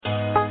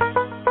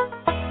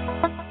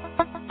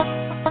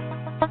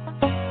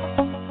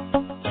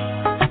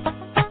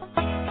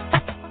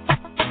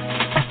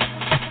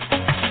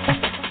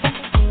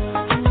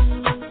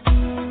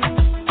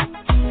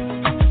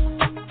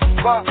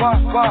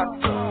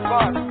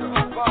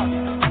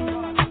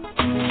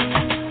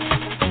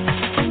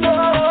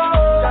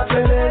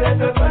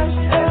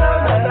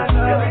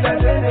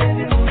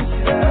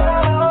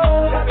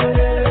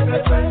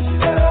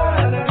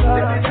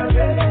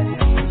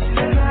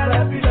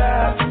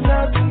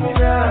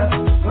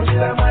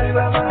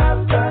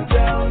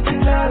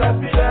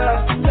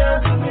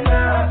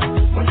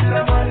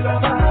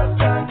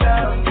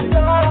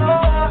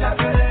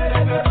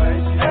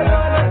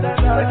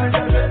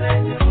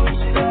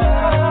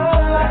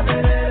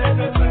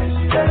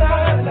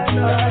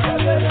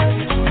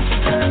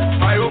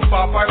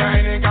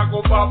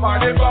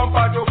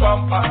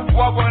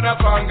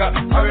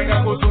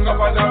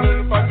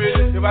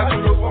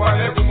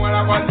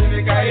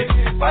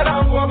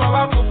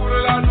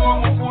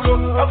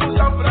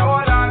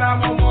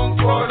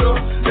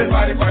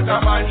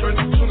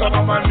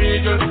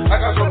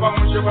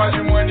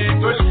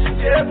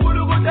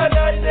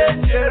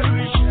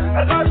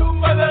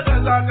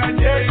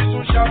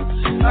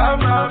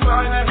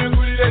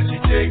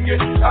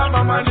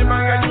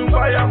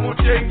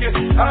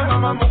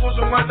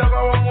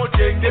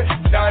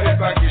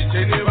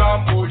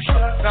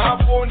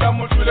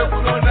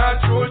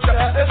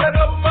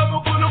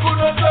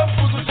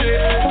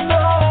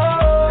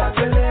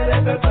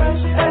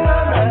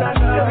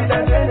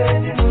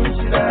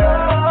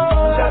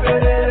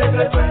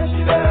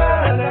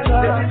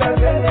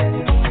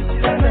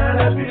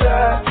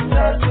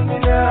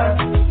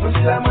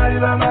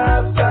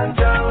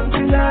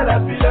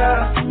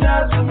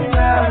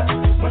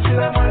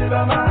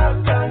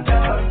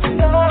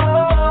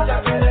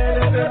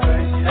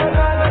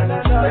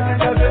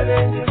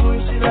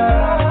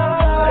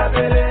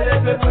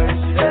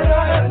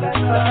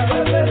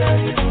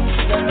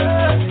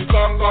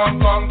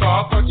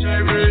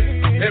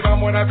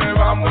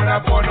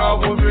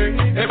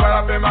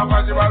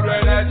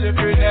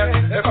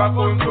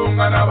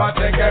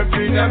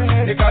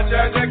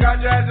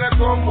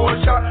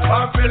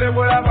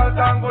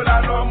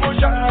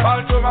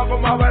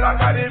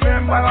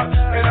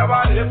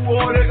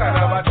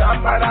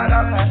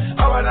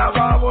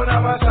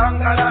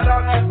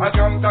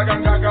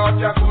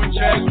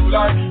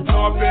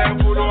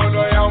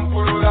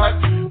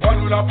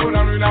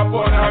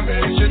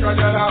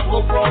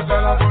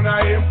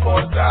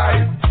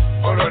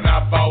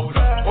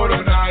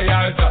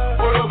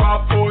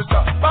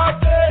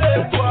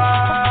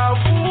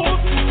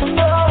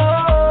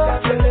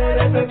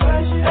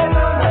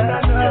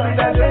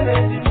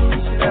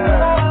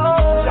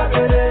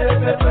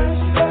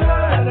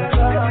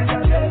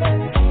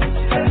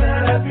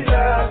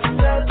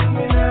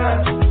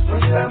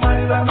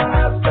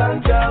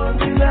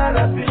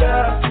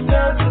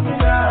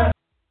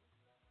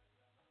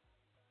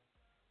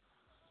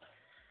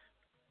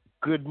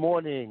Good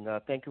morning.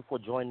 Thank you for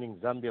joining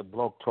Zambia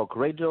Blog Talk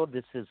Radio.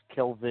 This is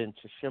Kelvin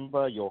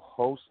Chishimba, your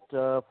host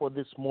for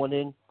this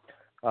morning.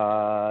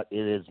 It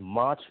is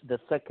March the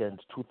 2nd,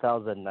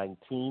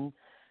 2019.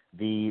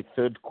 The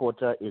third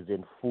quarter is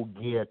in full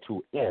gear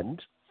to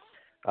end.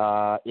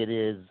 It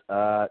is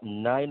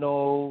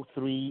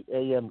 9:03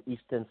 a.m.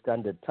 Eastern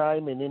Standard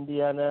Time in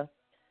Indiana,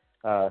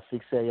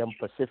 6 a.m.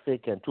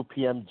 Pacific, and 2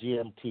 p.m.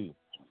 GMT.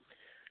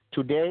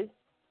 Today,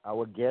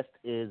 our guest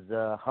is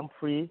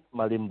Humphrey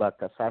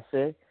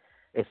Malimba-Kasase,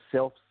 a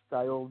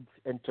self-styled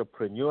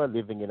entrepreneur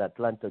living in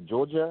Atlanta,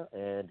 Georgia,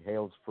 and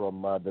hails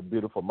from the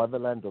beautiful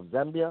motherland of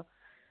Zambia.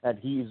 And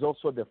he is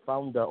also the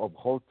founder of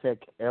Haultech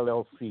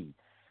LLC.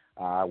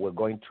 We're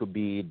going to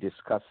be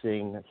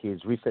discussing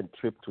his recent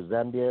trip to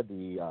Zambia,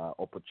 the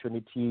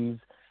opportunities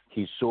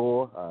he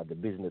saw, the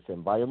business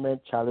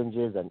environment,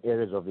 challenges, and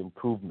areas of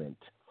improvement.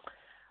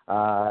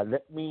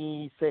 Let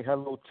me say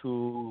hello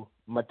to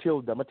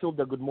Matilda.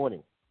 Matilda, good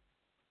morning.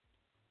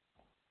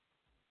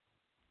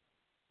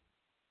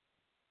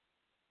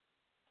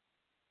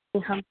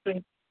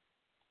 Humphrey.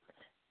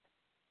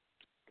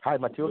 Hi,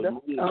 Matilda.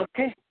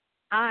 Okay.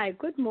 Hi.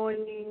 Good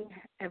morning,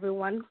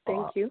 everyone.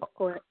 Thank you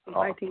for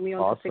inviting me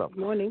on to say good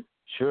morning.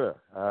 Sure.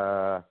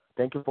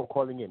 Thank you for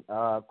calling in.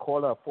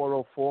 Caller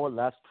 404,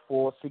 last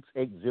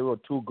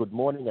 46802. Good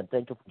morning, and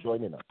thank you for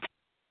joining us.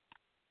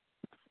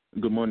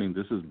 Good morning.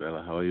 This is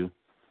Bella. How are you?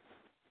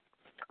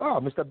 Oh,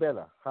 Mr.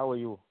 Bella, how are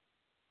you?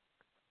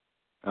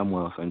 I'm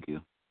well, thank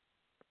you.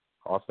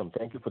 Awesome.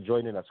 Thank you for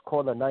joining us.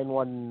 Caller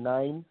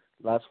 919,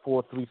 last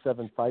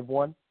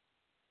 43751.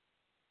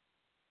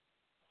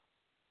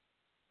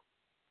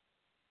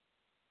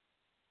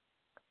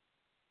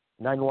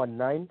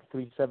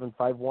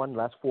 (919-3751),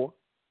 last four.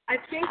 I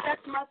think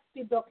that must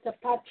be Dr.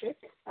 Patrick.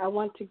 I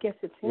want to guess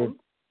it's him.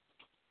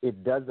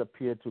 It does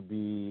appear to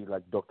be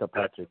like Dr.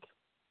 Patrick.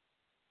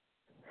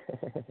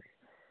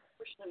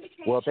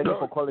 Well, thank you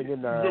for calling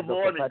in, Good Dr.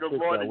 morning, Patrick. good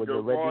morning,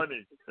 good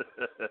morning.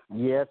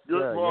 Yes,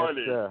 good sir.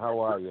 morning. Yes, sir. How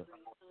are you?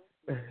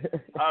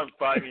 I'm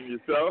fine, and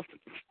yourself?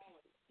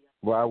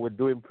 Well, we're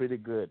doing pretty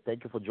good.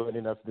 Thank you for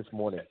joining us this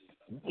morning.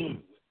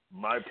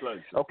 My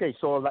pleasure. Okay,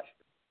 so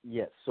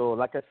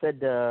like I said,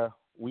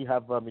 we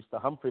have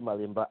Mr. Humphrey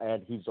Malimba,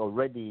 and he's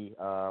already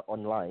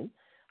online.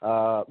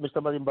 Mr.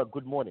 Malimba,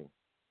 good morning.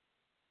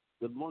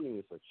 Good morning,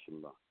 Mr.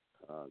 Chimba.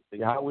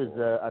 How is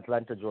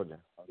Atlanta, Georgia?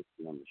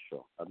 On the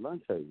show.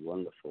 Atlanta is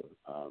wonderful.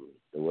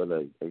 The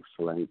weather is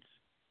excellent.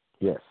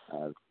 Yes.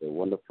 The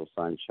wonderful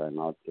sunshine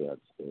out there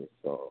today.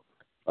 So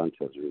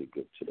Atlanta is really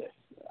good today.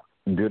 Yeah.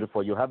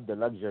 Beautiful. You have the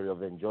luxury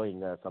of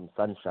enjoying some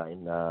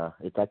sunshine.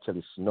 It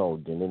actually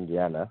snowed in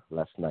Indiana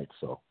last night,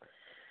 so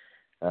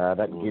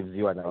that gives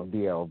you an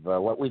idea of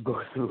what we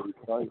go through.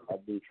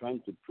 I've been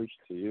trying to preach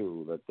to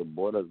you that the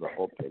borders are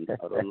open.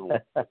 I don't know.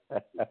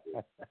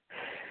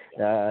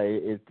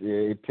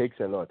 It takes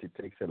a lot. It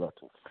takes a lot.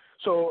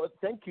 So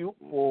thank you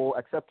for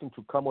accepting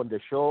to come on the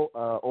show,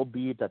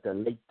 albeit at a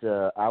late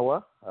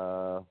hour.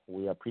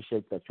 We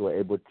appreciate that you were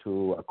able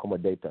to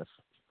accommodate us.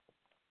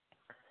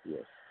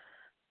 Yes.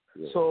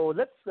 So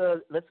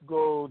let's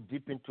go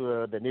deep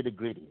into the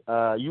nitty-gritty.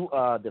 You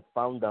are the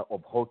founder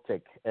of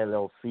Haultech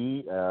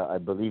LLC. I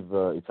believe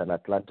it's an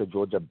Atlanta,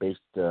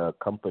 Georgia-based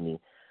company.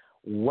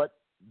 What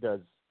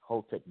does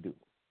Haultech do?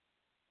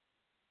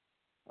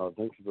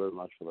 Thank you very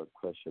much for that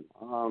question.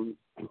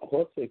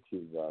 Haultech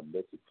is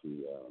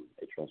basically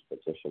a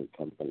transportation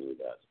company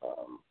that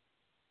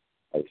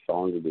I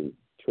founded in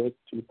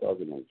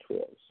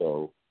 2012.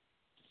 So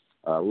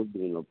we've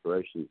been in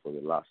operation for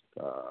the last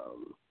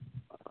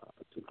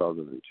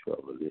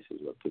 2012, and this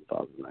is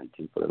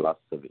 2019, for the last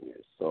 7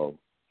 years. So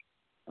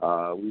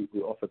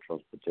we offer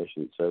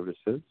transportation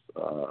services,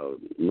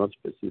 not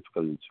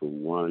specifically to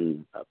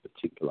one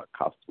particular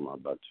customer,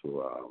 but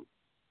to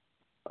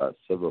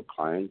several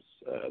clients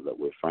that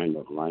we find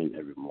online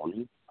every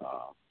morning.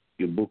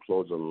 You book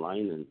loads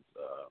online, and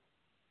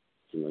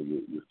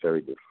you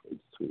ferry the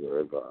freight to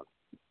wherever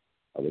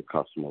the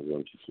customer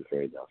wants you to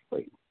ferry that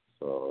freight.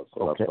 So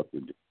okay. That's what we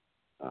do.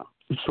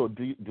 So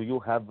do you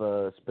have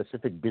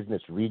specific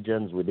business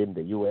regions within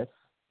the U.S.,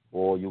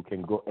 or you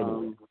can go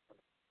anywhere?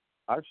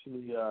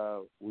 Actually,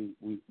 we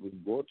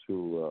go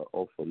to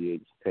all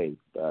 48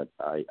 states, but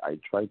I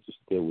try to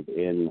stay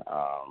within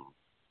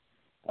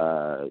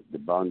the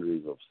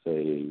boundaries of,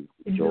 say,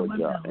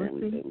 Georgia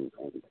and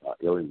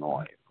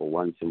Illinois, for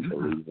one simple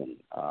reason.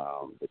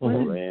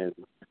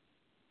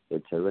 The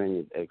terrain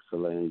is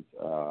excellent.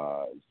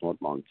 It's not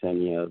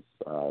mountainous,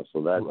 so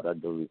that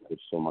doesn't put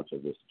so much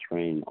of a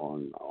strain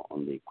on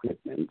the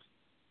equipment.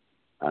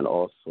 And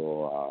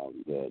also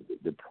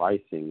the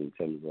pricing in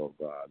terms of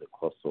the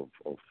cost of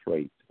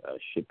freight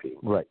shipping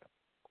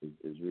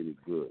is really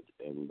good.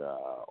 And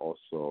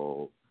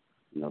also,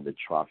 the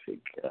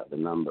traffic, the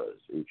numbers.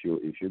 If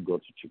you go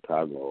to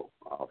Chicago,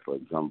 for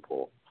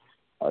example,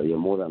 you're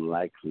more than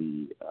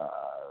likely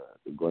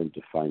going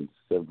to find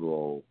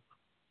several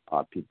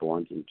people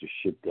wanting to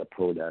ship their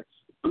products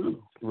to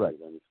a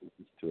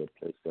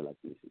place like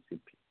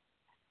Mississippi.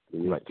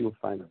 And you still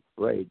find it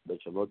great,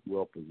 but you're not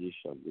well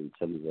positioned in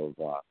terms of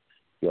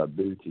your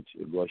ability to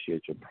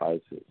negotiate your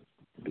prices,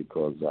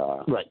 because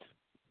the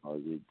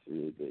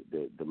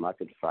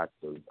market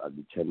factors are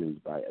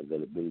determined by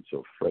availability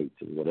of freight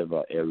in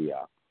whatever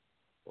area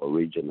or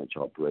region that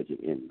you're operating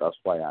in. That's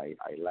why I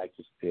like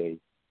to stay.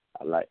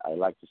 I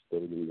like to stay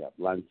in the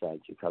Atlanta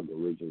and Chicago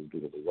regions,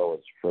 because the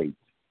lowest freight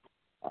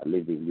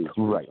living in these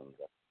regions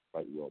are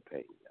quite well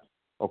paid. Yeah.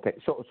 Okay,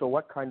 so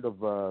what kind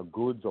of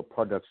goods or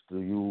products do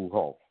you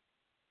haul?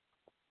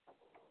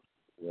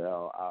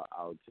 Well,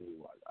 I'll tell you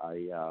what.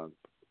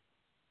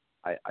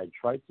 I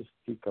try to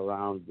stick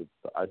around.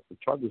 I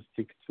try to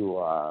stick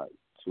to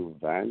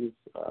vans.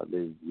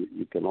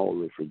 You can haul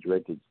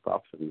refrigerated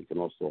stuff, and you can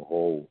also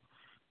haul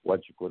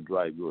what you call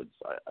dry goods.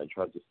 I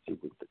try to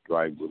stick with the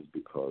dry goods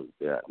because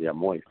they are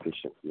more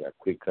efficient. They are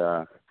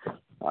quicker.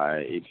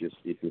 If you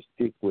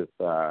stick with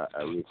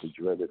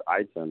refrigerated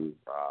items,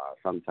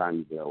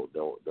 sometimes they'll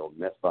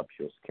mess up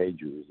your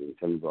schedules in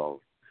terms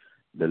of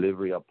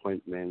delivery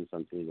appointments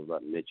and things of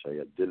that nature.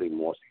 You're dealing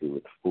mostly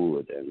with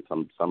food, and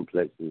some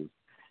places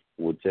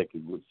would take a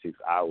good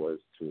 6 hours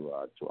to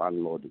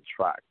unload the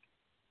truck,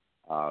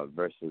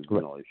 versus if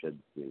you're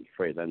doing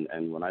freight.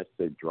 And when I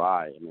say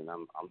dry, I mean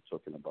I'm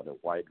talking about a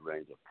wide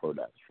range of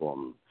products,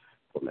 from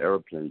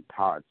airplane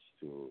parts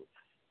to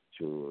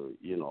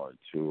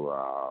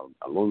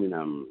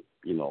aluminum,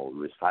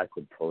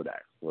 recycled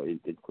products. So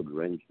it could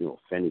range,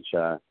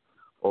 furniture,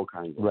 all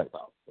kinds of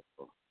stuff.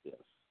 So, yes.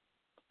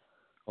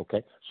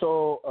 Okay.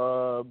 So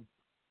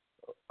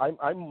I'm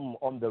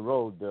on the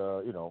road,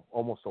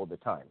 almost all the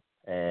time,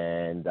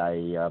 and I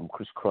am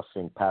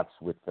crisscrossing paths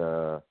with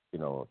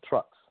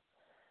trucks,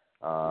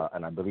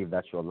 and I believe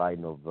that's your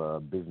line of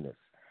business.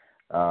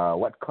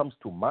 What comes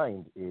to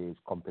mind is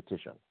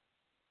competition.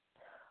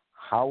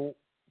 How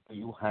do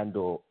you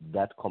handle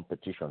that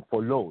competition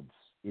for loads,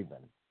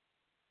 even?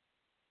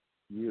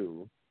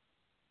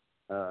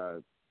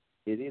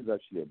 It is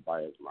actually a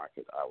buyer's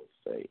market, I would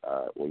say.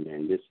 When you're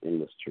in this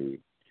industry,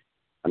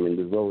 I mean,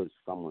 there's always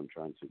someone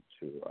trying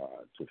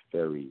to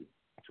ferry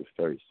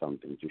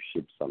something, to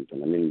ship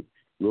something. I mean,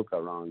 look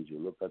around you,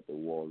 look at the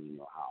wall in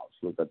your house,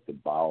 look at the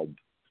bulb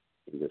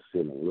in the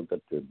ceiling, look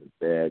at the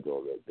bed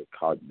or the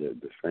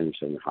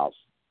furniture in the house.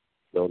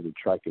 There's a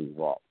truck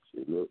involved.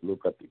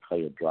 Look at the car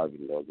you're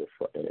driving, there's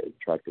a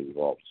truck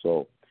involved.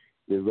 So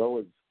there's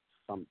always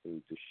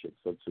something to ship.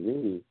 So to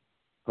me,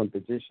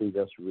 competition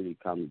just really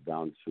comes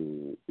down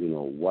to,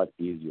 what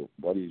is your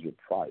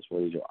price,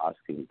 what is your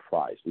asking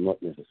price,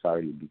 not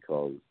necessarily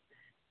because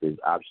there's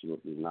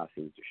absolutely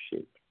nothing to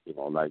ship.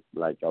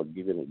 Like I'll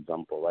give you an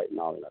example. Right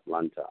now in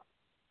Atlanta,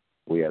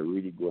 we are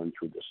really going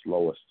through the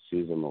slowest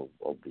season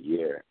of the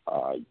year.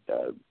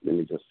 Let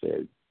me just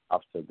say,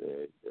 after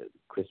the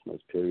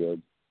Christmas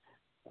period,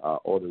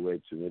 all the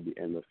way to maybe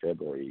end of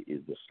February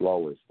is the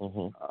slowest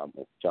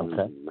of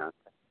challenging months.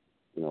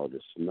 The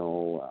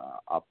snow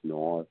up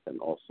north, and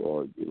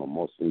also,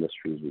 most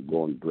industries will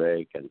go on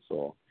break, and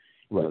so,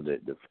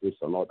 the fruits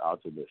are not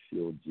out of the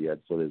fields yet.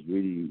 So there's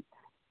really,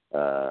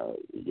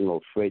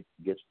 freight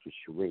gets to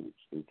shrink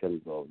in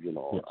terms of,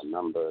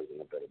 numbers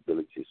and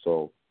availability.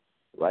 So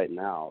right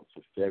now,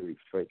 to ferry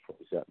freight from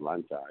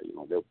Atlanta,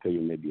 they'll pay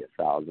you maybe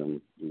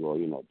 $1,000,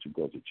 to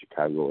go to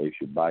Chicago. If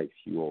you buy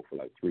fuel for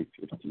like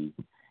 $350,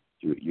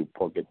 you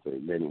pocket the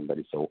remaining, but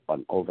it's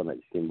an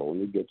overnight thing. But when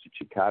you get to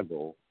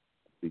Chicago,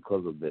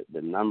 because of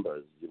the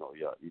numbers, you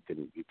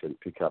can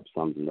pick up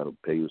something that'll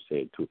pay you,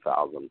 say,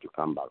 $2,000 to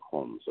come back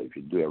home. So if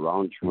you do a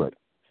round trip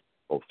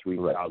of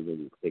 $3,000,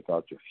 you take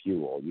out your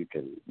fuel, you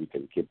can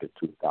keep it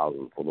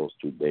 $2,000 for those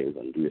 2 days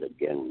and do it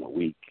again in a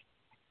week.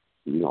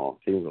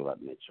 Things of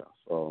that nature.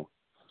 So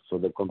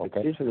the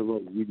competition is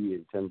not really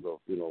in terms of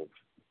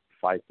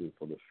fighting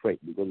for the freight,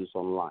 because it's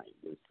online.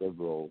 There's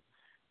several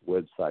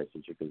websites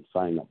that you can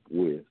sign up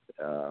with.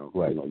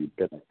 You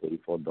pay like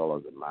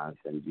 $34 a month,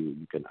 and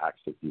you can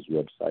access these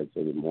websites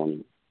every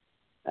morning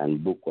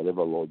and book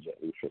whatever load you're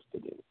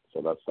interested in.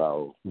 So that's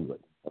how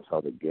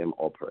the game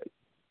operates.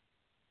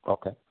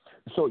 Okay.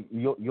 So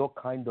your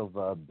kind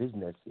of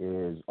business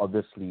is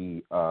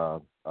obviously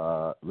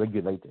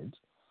regulated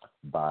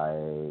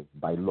by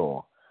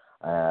law.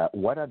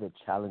 What are the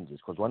challenges?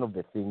 Because one of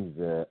the things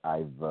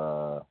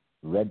I've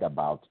read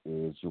about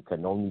is you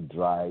can only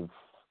drive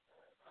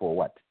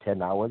for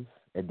 10 hours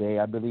a day,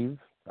 I believe.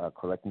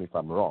 Correct me if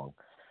I'm wrong.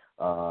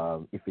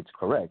 If it's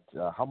correct,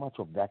 how much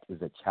of that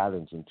is a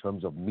challenge in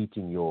terms of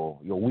meeting your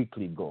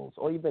weekly goals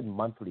or even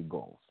monthly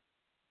goals?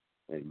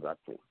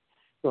 Exactly.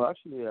 So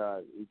actually,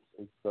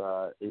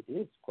 it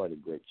is quite a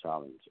great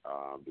challenge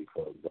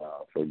because,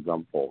 for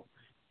example,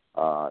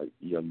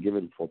 you're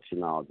given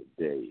 14 hours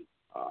a day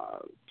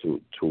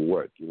to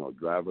work.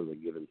 Drivers are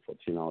given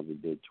 14 hours a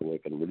day to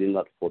work, and within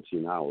that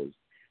 14 hours,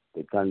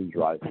 they can't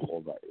drive for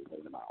over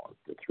 11 hours.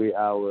 The 3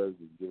 hours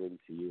is given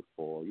to you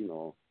for,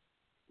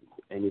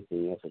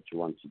 anything else that you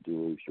want to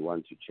do. If you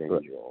want to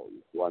change if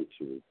you want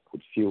to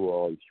put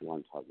fuel, if you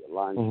want to have your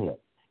lunch. But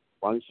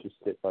once you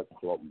set that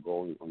clock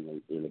going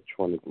on the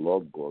electronic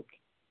logbook,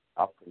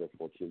 after the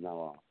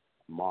 14-hour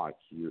mark,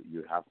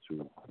 you have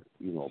to,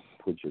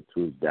 put your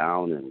tools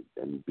down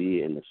and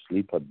be in a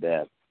sleeper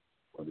bed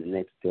for the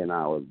next 10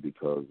 hours,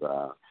 because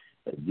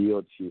the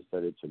DOT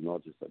started to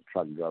notice that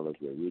truck drivers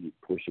were really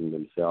pushing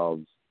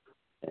themselves,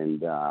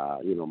 and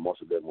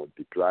most of them would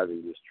be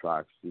driving these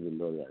trucks even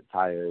though they're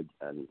tired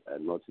and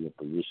not in a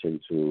position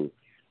to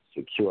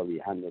securely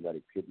handle that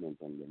equipment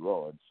on the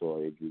road. So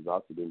it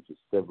resulted into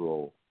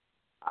several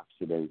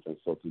accidents, and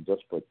so to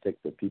just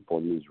protect the people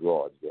on these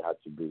roads, they had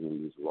to bring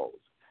in these laws.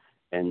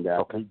 And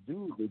they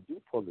do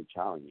pose a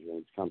challenge when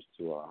it comes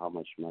to how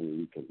much money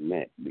you can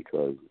make,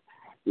 because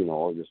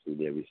obviously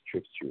they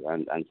restrict you.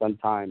 And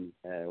sometimes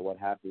what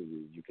happens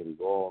is you can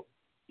go,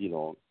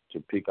 to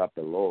pick up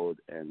a load,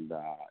 and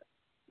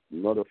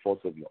not a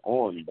fault of your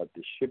own, but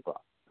the shipper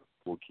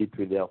will keep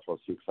you there for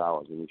 6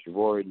 hours. And if you've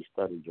already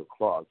started your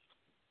clock,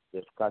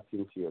 they've cut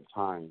into your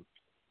time,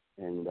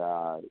 and,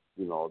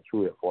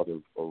 through a fault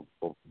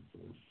of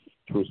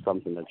through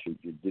something that you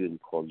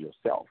didn't cause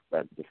yourself,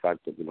 but the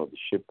fact that, the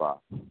shipper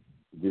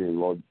didn't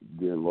load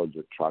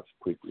your trucks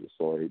quickly.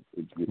 So it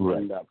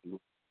end up losing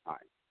time.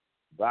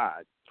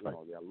 But, there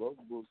are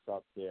logbooks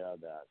out there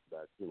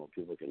that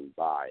people can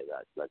buy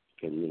that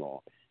can,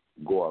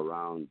 go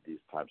around these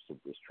types of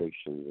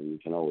restrictions, and you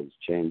can always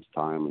change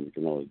time, and you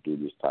can always do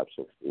these types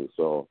of things.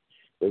 So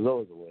there's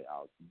always a way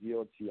out.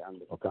 DOT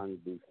understands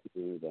these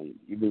things, and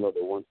even though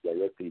they won't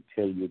directly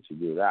tell you to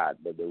do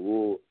that, but they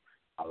will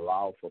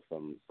allow for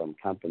some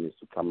companies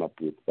to come up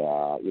with,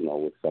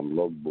 with some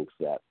logbooks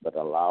that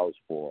allows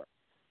for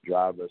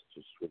drivers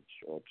to switch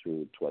or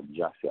to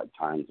adjust their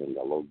times in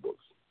their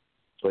logbooks.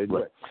 So it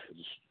works.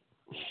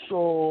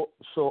 So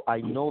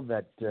I know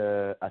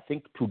that I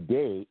think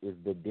today is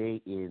the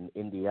day in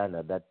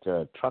Indiana that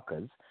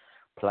truckers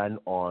plan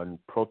on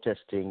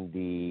protesting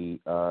the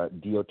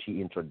DOT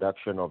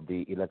introduction of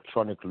the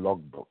electronic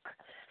logbook.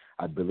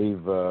 I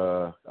believe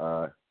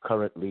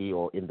currently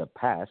or in the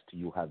past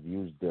you have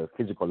used the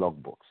physical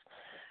logbooks.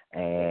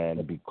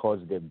 And because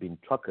there have been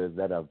truckers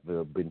that have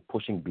been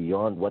pushing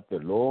beyond what the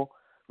law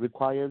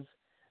requires,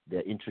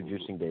 they're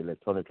introducing the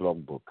electronic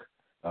logbook.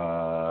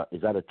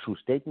 Is that a true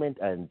statement?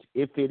 And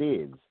if it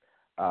is,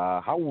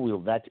 how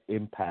will that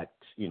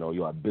impact,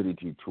 your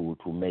ability to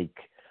make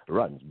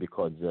runs?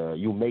 Because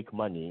you make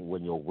money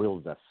when your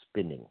wheels are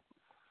spinning.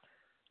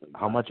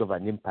 How much of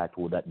an impact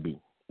will that be?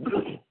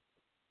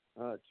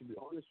 To be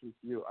honest with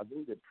you, I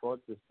think the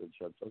protest that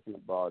you're talking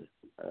about,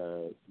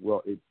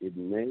 it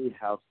may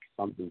have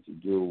something to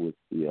do with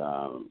the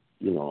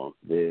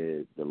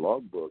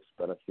logbooks,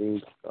 but I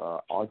think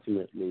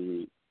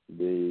ultimately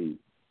the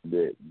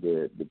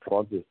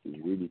protest is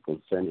really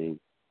concerning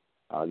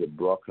the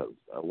brokers.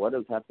 What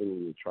has happened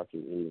in the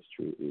trucking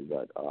industry is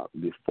that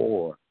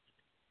before,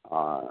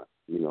 the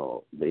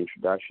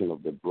introduction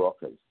of the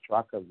brokers,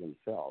 truckers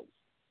themselves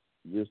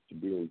used to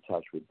be in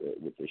touch with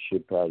the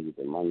shippers, with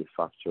the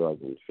manufacturers,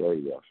 and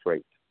ferry their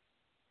freight.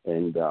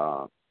 And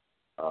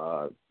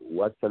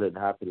what started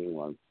happening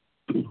was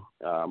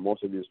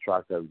most of these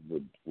truckers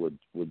would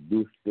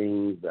do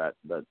things that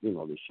the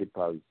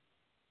shippers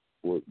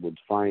would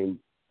find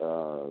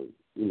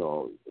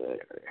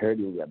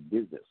hurting their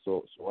business.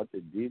 So what they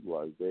did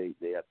was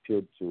they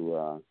appealed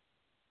to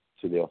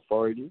the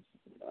authorities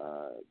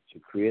to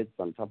create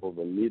some type of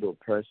a middle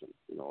person.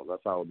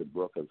 That's how the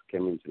brokers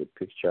came into the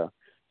picture.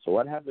 So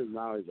what happens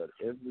now is that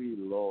every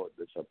law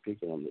that you're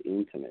picking on the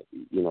internet,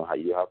 how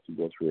you have to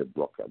go through a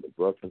broker. The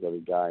brokers are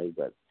the guys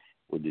that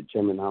will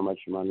determine how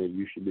much money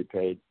you should be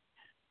paid,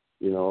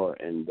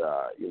 and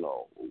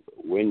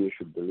when you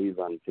should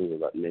deliver and things of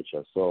that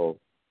nature. So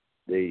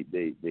they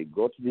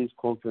go to these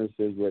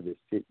conferences where they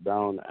sit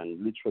down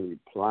and literally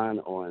plan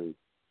on,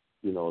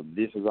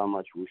 this is how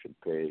much we should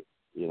pay,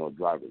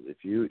 drivers. If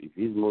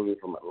he's moving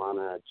from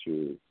Atlanta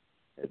to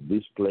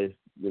this place,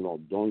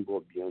 don't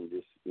go beyond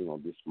this,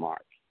 this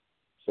mark.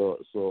 So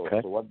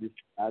what this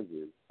does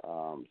is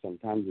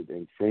sometimes it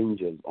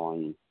infringes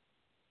on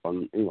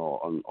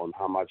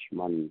how much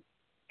money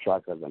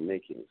truckers are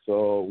making.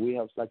 So we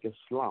have like a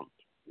slump,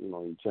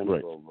 in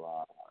terms of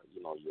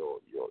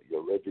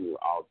your revenue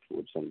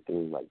outputs and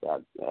things like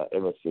that.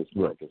 Ever since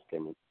brokers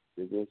came into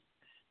business,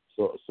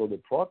 so the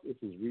process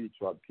is really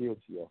to appeal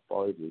to the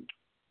authorities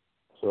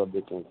so that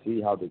they can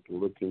see how they can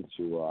look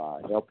into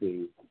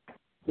helping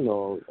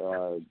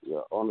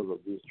the owners of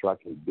these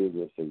trucking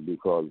businesses,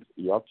 because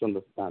you have to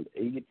understand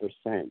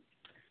 80%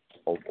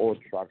 of all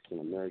trucks in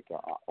America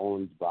are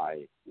owned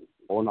by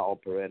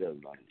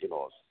owner-operators and,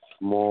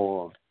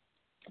 small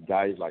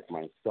guys like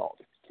myself.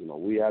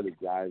 We are the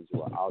guys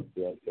who are out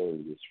there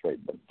selling this freight.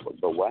 But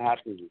what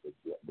happens is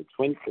that the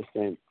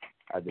 20%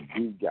 are the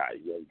big guys.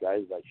 You have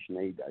guys like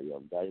Schneider. You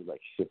have guys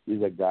like Schiff.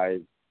 These are guys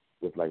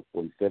with like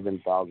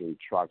 47,000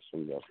 trucks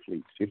in their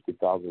fleet,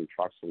 50,000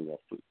 trucks in their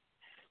fleet.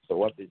 So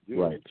what they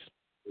do is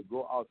they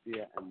go out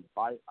there and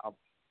buy up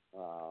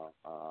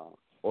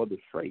all the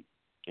freight.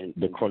 And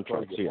the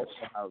contracts, they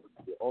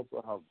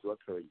also have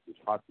brokerage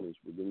departments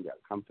within their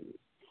companies.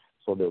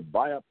 So they'll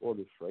buy up all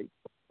the freight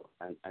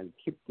and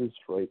keep this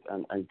freight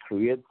and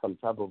create some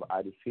type of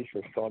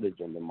artificial shortage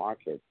in the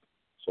market.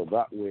 So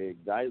that way,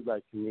 guys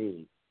like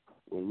me,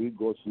 when we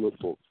go to look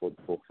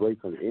for freight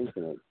on the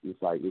internet, it's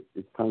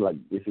kind of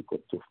like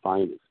difficult to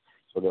find it.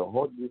 So they'll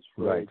hold this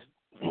freight.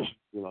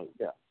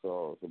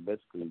 So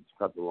basically, to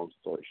cut the long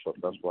story short,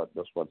 that's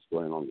what's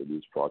going on with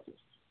these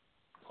protests.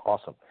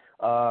 Awesome.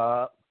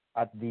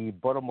 At the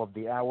bottom of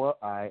the hour,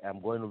 I am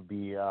going to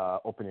be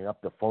opening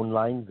up the phone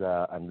lines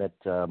and let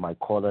my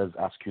callers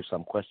ask you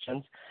some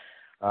questions.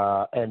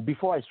 And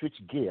before I switch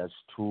gears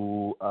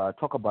to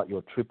talk about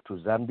your trip to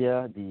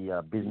Zambia,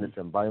 the business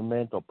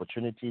environment,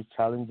 opportunities,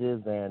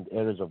 challenges, and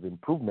areas of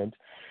improvement,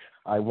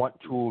 I want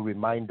to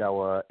remind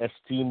our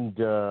esteemed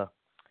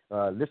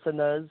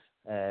listeners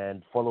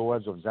and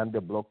followers of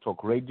Zambia Blog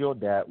Talk Radio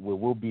that we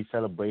will be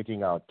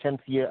celebrating our 10th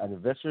year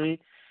anniversary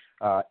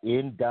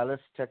in Dallas,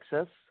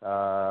 Texas,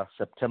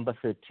 September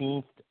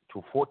 13th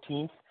to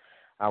 14th.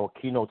 Our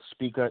keynote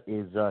speaker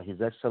is His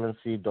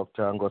Excellency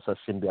Dr. Ngosa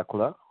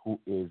Simbiakula, who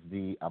is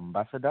the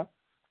ambassador,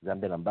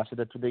 Zambian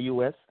ambassador to the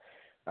U.S.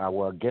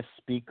 Our guest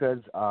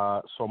speakers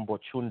are Sombo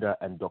Chunda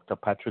and Dr.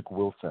 Patrick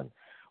Wilson.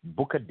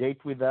 Book a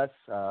date with us.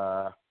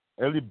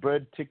 Early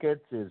bird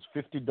tickets is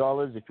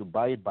 $50 if you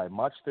buy it by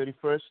March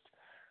 31st,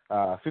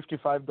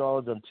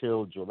 $55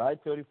 until July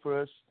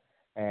 31st,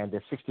 and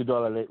a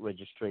 $60 late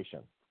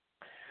registration.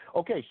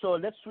 Okay, so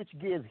let's switch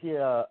gears here,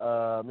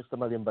 Mr.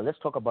 Malimba. Let's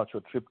talk about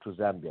your trip to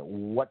Zambia.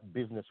 What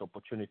business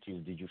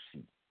opportunities did you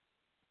see?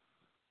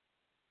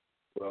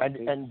 Well,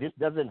 and this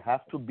doesn't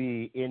have to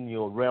be in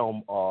your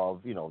realm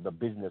of, the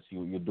business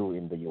you do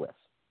in the U.S.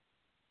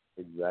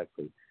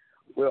 Exactly.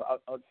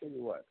 Well, I'll tell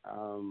you what.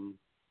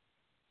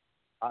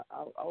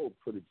 I will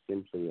put it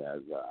simply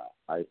as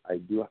I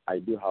do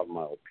have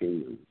my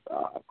opinions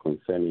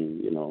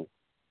concerning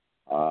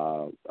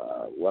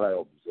what I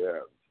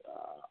observed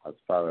as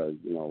far as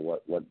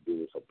what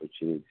business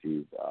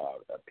opportunities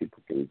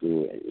people can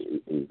do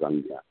in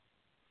Zambia,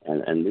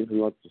 and this is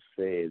not to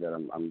say that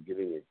I'm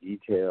giving a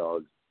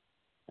detailed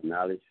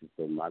analysis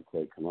of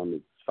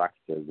macroeconomic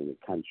factors in the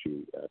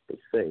country per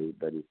se,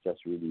 but it's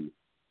just really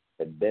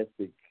a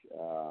basic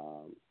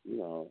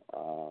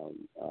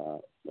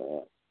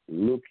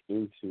look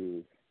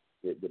into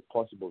the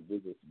possible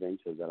business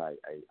ventures that I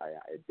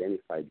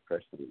identified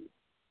personally.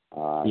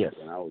 Yes.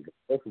 And I was,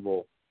 first of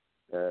all,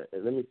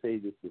 let me say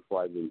this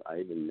before I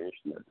even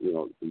mention it.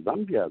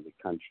 Zambia as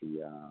a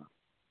country,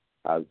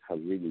 has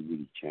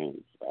really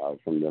changed.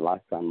 From the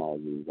last time I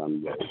was in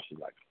Zambia, which is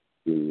like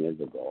 15 years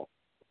ago,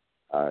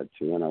 to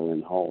when I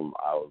went home,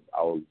 I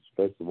was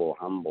first of all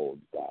humbled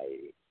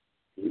by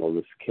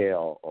the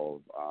scale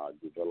of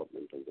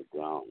development on the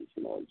ground.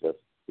 Just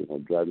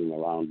driving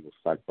around the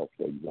sector,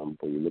 for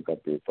example, you look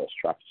at the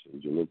infrastructure,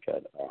 you look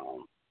at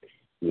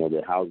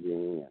the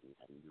housing,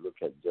 and you look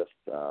at just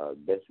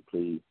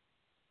basically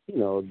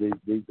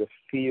there's a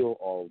feel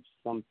of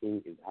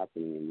something is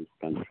happening in this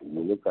country.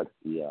 You look at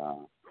the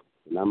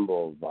number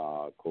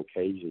of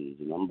Caucasians,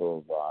 the number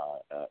of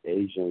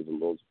Asians in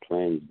those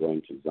planes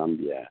going to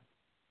Zambia.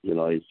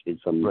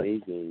 It's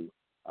amazing.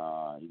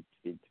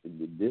 This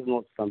is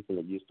not something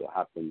that used to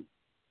happen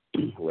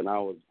when I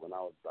was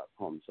back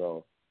home.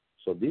 So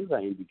these are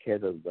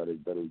indicators that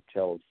will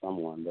tell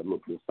someone that,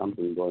 look, there's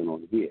something going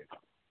on here.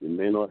 You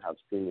may not have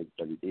seen it,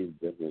 but it is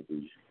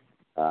definitely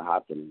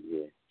happening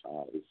here.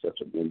 It's just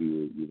that maybe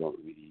you don't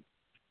really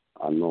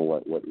know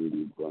what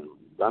really is going on.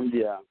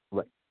 Zambia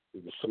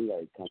is a country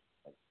that comes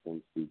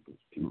from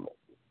people,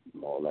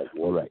 like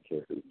water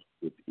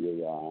with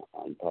area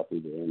and partly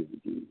the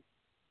energy.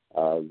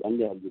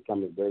 Zambia has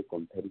become a very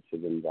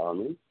competitive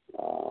environment.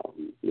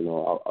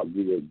 I'll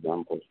give you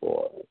examples.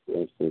 For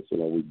instance,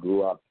 we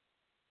grew up,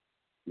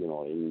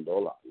 in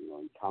Dola,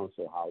 in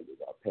council houses.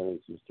 Our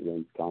parents used to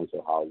rent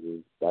council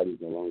houses. That is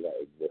no longer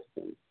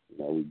existing.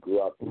 We grew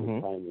up in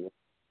a time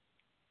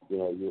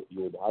you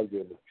would have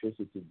your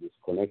electricity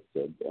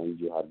disconnected, and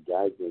you had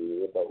guys in the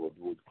neighborhood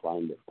who would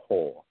climb the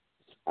pole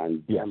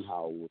and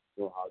somehow would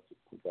know how to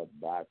put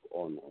that back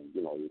on, and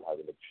you'd have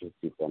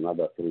electricity for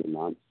another 3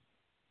 months.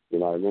 I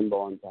remember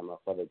one time my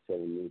father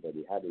telling me that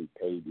he hadn't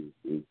paid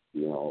his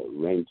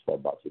rent for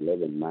about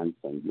 11 months,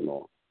 and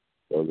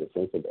there was a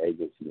sense of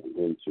urgency in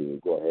him to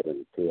go ahead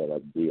and clear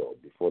that deal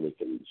before they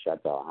can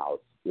shut our house.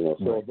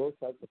 So those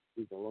types of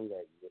things no longer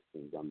exist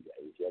in Zambia.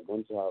 If you're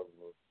going to have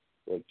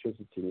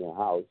electricity in your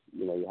house,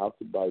 you have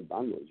to buy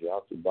bundles, you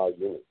have to buy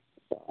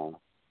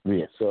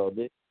units. So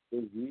there's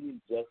really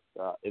just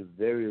a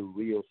very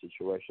real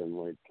situation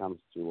when it comes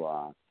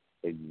to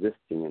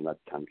existing in that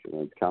country,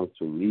 when it comes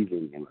to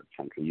living in that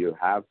country. You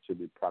have to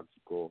be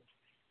practical.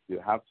 You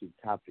have to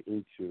tap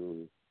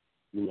into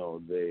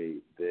the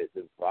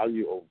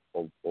value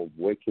of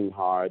working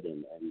hard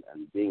and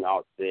being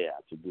out there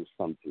to do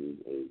something.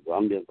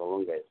 Zambia is no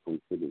longer a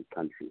fulfilling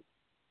country.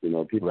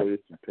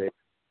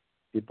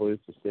 People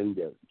used to send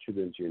their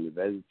children to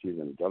universities,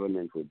 and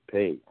government would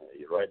pay.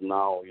 Right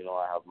now,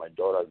 I have my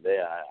daughter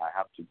there. I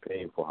have to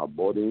pay for her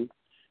boarding.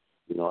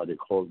 They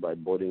close my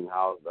boarding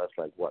house. That's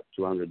like, what,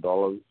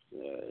 $200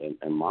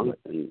 a month,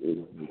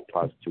 and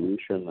plus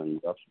tuition,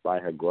 and that's buy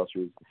her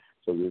groceries.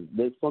 So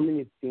there's so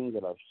many things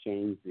that have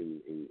changed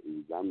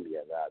in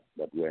Zambia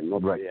that were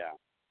not there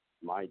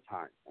my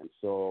time. And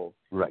so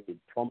it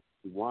prompts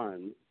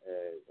one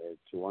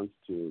to want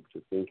to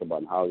think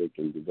about how they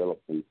can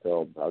develop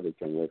themselves, how they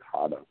can work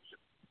harder.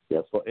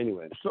 So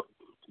anyway.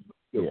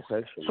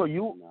 Question, so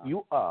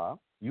you are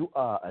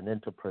an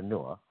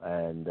entrepreneur,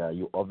 and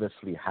you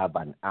obviously have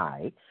an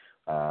eye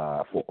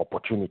for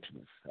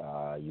opportunities.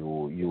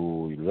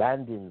 You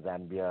land in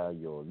Zambia,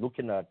 you're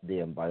looking at the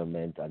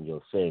environment, and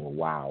you're saying,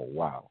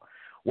 wow.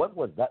 What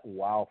was that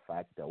wow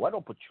factor? What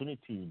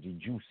opportunity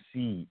did you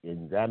see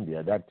in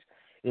Zambia that,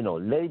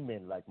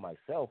 laymen like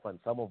myself and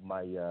some of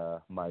my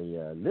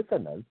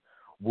listeners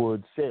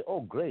would say,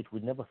 oh, great, we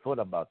never thought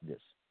about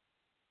this?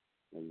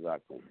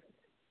 Exactly.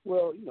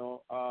 Well,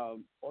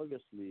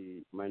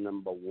 obviously my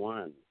number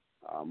one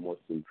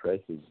most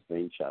impressive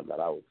venture that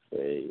I would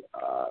say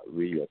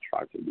really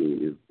attracted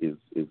me is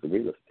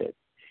real estate.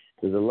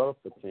 There's a lot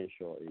of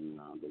potential in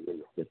the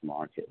real estate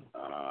market.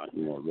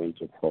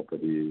 Rental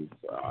properties,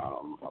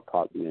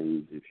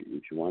 apartments. If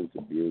you want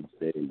to build,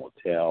 say, a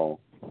motel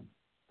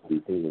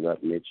and things of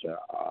that nature,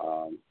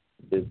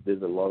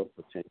 there's a lot of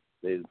potential.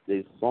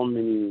 There's so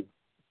many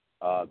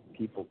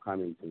people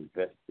coming to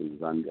invest in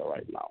Zambia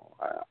right now.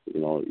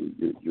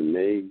 You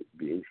may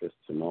be interested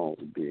to know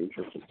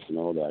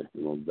that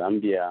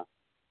Zambia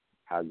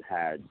has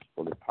had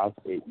for the past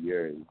 8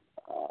 years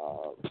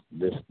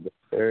the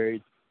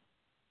third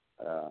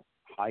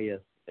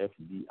highest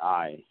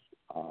FDI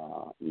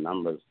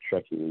numbers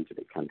tracking into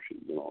the country.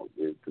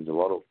 There's a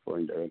lot of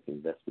foreign direct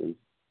investments.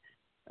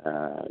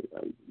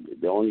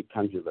 The only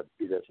countries that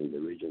beat us in the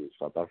region is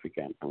South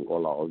Africa and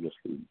Angola,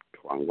 obviously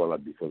to Angola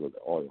because of the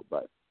oil,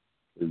 but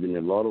there's been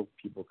a lot of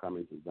people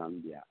coming to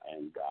Zambia,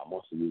 and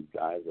most of these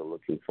guys are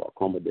looking for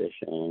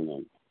accommodation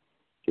and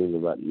things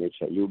of that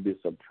nature. You'll be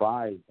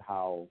surprised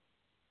how,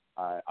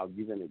 I'll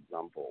give you an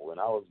example. When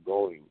I was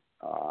going,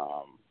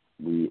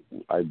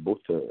 I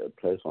booked a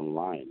place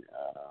online,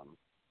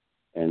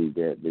 and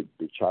the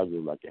charge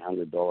was like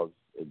 $100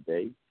 a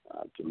day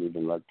to live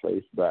in that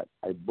place. But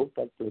I booked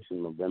that place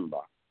in November,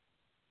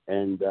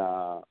 and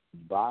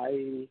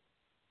by,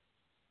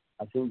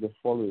 I think, the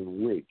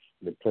following week,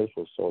 the place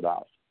was sold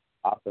out.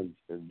 Up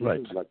until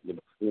like the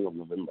beginning of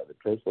November, the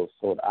place was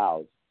sold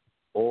out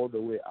all the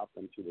way up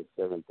until the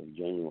 7th of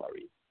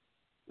January.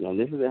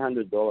 This is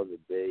 $100 a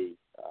day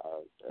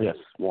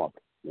swap.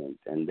 development,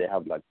 and they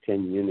have like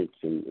 10 units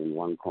in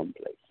one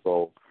complex.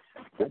 So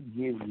that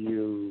gives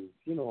you,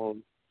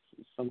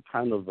 some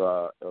kind of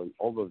an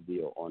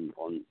overview on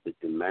the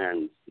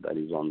demand that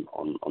is on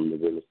the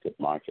real estate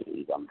market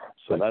in Zambia.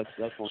 So that's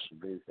one of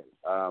the main things.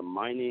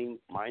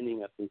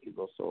 Mining, I think, is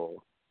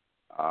also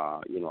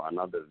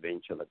another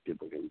venture that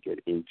people can get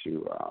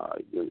into.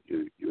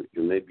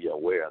 You may be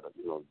aware that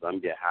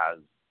Zambia has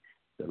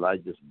the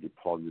largest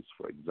deposits,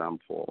 for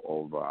example,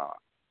 of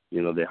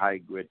the high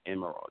grade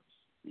emeralds.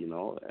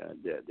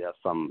 There are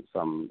some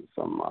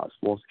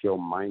small scale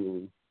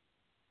mining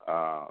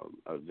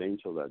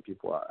venture that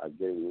people are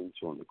getting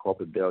into on the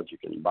corporate belt. You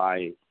can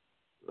buy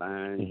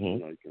land,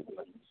 you can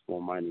buy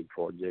small mining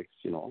projects.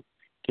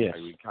 Yes.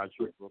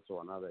 Agriculture is also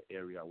another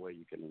area where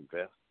you can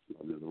invest.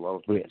 There's a lot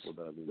of people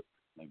that are in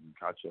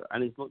agriculture,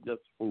 and it's not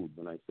just food.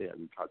 When I say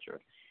agriculture,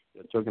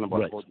 you're talking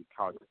about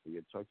horticulture.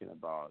 You're talking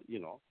about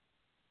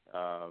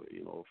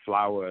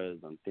flowers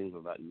and things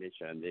of that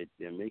nature, and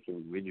they're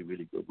making really,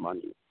 really good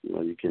money.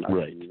 You can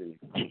actually even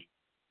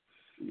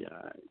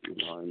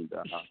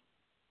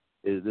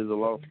and there's a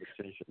lot of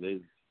potential.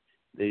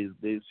 There's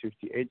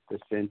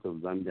 58% of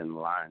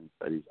Zambian land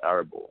that is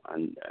arable,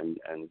 and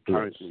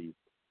currently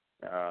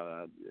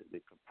the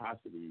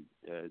capacity,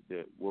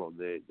 the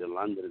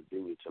land that is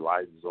being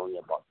utilized is only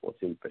about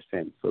 14%.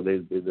 So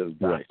there's a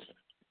vast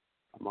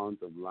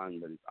amount of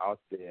land that is out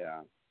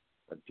there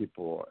that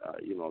people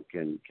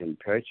can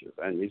purchase.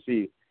 And you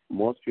see,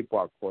 most people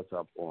are caught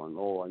up on,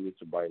 I need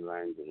to buy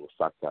land in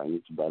Osaka, I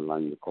need to buy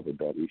land in the Copper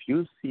Belt. If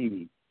you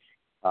see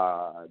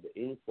the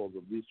inflows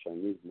of these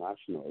Chinese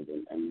nationals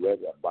and where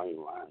they're buying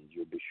land,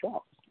 you'll be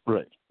shocked.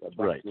 Right. They're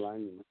buying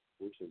land in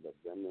institutions that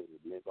Zambians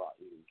would never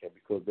even care,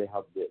 because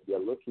they're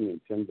looking in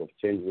terms of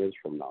 10 years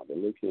from now. They're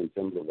looking in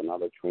terms of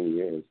another 20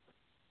 years.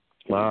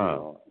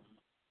 Wow.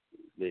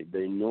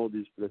 They know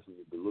these places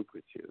will be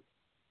lucrative,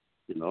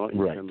 in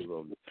terms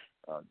of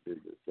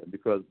business.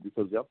 Because you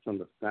have to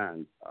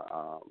understand,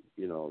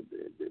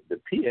 the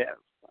PF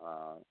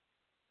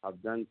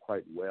have done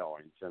quite well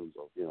in terms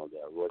of,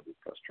 their road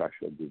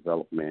infrastructure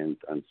development.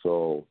 And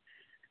so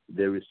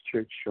the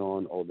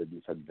restriction or the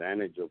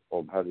disadvantage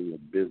of having a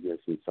business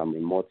in some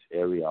remote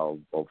area of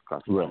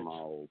Kasama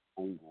or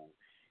Congo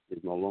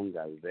is no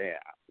longer there.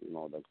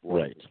 That's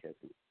what the case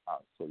is.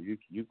 So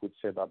you could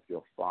set up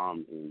your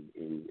farm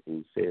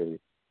in say,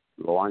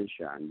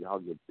 Luansha, and you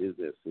have your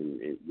business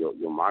in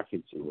your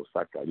market in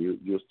Osaka.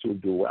 You still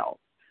do well.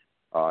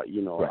 I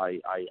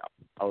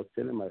was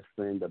telling my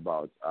friend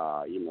about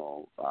I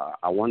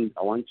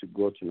want to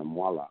go to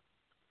Namwala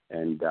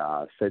and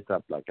set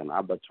up like an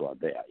abattoir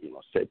there.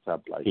 Set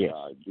up like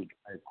a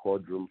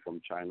cold room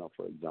from China,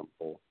 for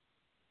example,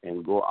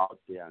 and go out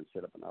there and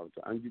set up an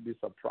abattoir. And you'd be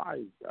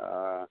surprised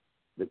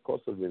the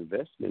cost of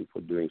investment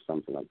for doing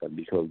something like that,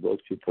 because those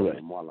people in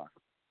Namwala,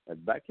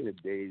 back in the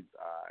days,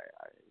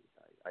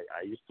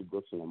 I used to go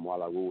to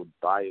Namwala. We would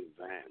buy a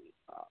van.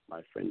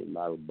 My friend and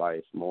I would buy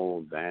a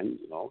small van,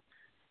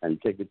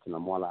 and take it to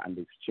Namwala and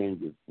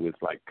exchange it with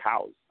like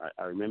cows.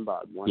 I remember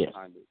at one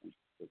time it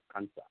was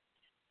Kanta.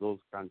 Those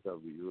Kanta,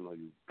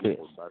 you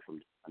buy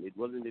from, and it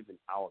wasn't even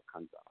our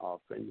Kanta. Our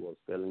friend was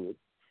selling it,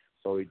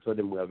 so we told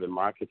him we have a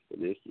market for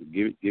this.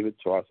 You give it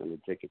to us, and we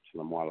take it to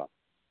Namwala,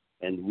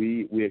 and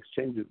we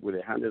exchanged it with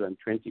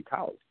 120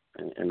 cows.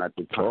 And at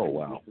the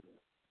time,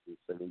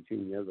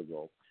 17 years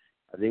ago,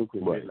 I think we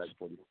made like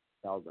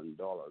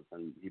 $40,000,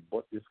 and he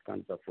bought this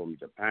Kanta from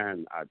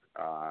Japan at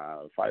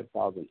 $5,800.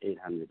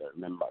 I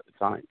remember at the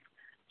time.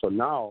 So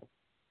now,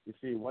 you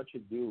see, what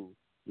you do,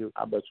 you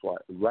abattoir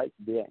right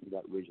there in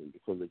that region,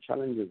 because the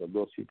challenges that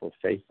those people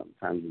face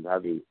sometimes is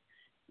having,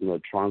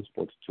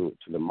 transport to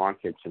the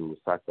markets in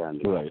Lusaka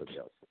and the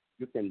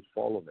you can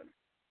follow them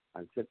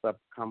and set up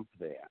camp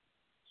there,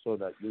 so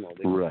that they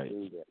can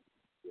bring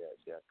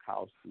their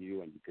cows to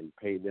you, and you can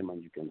pay them,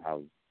 and you can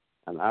have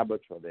an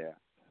abattoir there.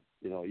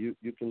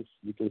 You can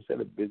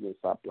set a business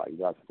up like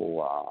that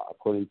for,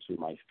 according to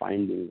my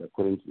findings,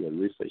 according to the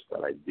research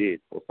that I did,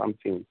 for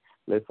something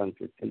less than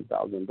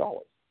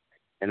 $15,000.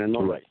 And I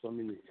know that so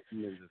many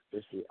Indians,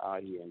 especially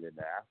out here in the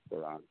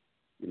diaspora,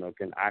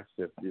 can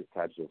access these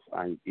types of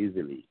funds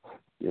easily,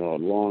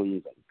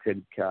 loans and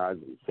credit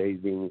cards and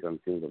savings and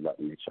things of that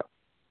nature.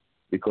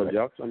 Because you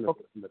have to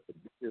understand that the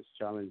biggest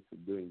challenge to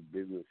doing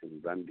business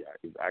in Zambia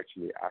is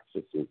actually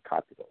accessing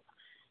capital.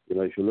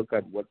 If you look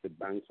at what the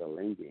banks are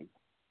lending,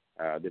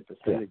 the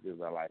percentages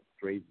are like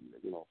crazy.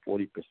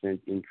 40%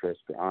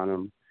 interest per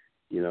annum.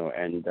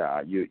 And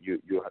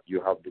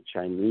you have the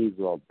Chinese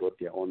who have brought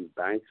their own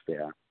banks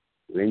there,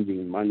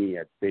 lending money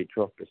at say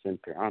 12%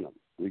 per annum,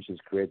 which is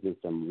creating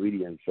some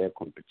really unfair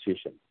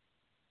competition.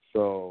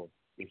 So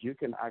if you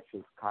can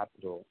access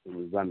capital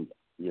in Zambia,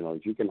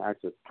 if you can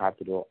access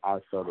capital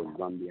outside of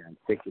Zambia and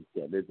take it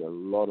there, there's a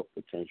lot of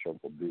potential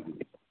for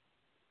business.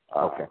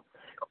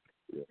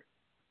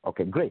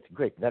 Okay, great.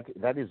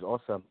 That is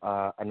awesome,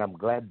 and I'm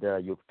glad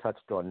you've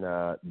touched on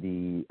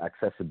the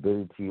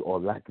accessibility or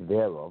lack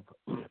thereof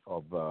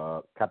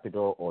of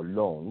capital or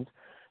loans,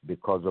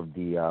 because of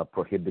the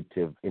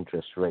prohibitive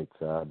interest rates.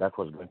 That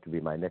was going to be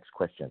my next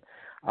question.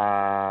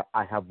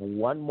 I have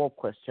one more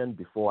question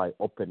before I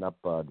open up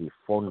the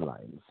phone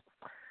lines.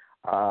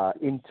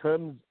 In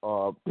terms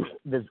of,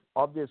 there's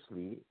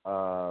obviously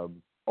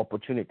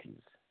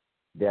opportunities.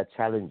 There are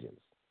challenges.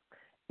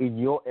 In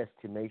your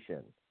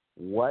estimation,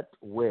 what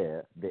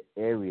were the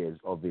areas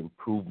of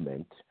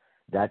improvement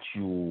that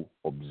you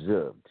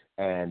observed?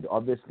 And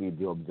obviously,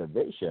 the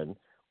observation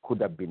could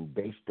have been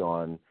based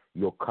on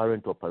your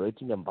current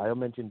operating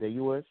environment in the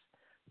U.S.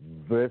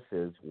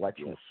 versus what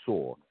you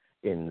saw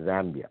in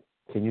Zambia.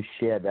 Can you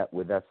share that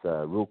with us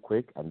real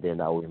quick, and then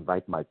I'll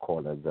invite my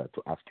callers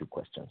to ask you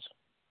questions.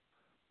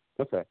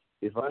 Okay.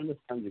 If I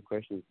understand your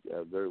question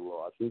very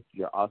well, I think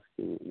you're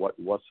asking what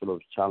sort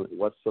of challenge,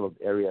 what sort of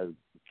areas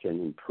can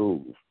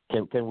improve.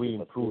 Can we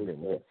improve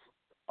in this?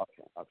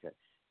 Okay.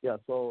 Yeah.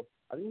 So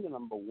I think the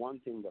number one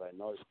thing that I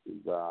noticed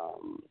is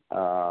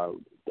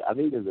I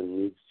think there's a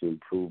need to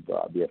improve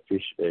the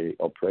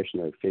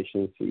operational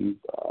efficiencies,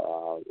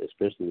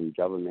 especially in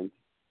government.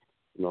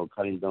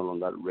 Cutting down on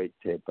that red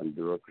tape and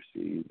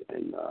bureaucracy,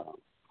 and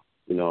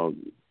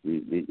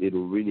it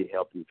will really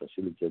help in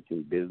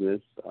facilitating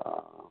business.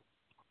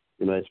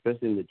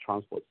 Especially in the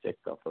transport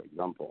sector, for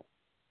example,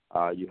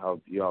 you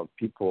have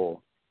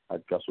people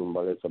at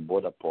Kasumbalesa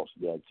border post.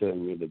 They are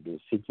telling me they've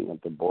been sitting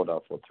at the border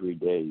for 3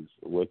 days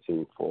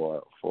waiting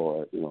for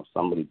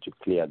somebody to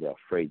clear their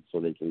freight so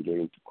they can get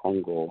into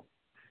Congo,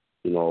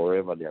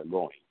 wherever they are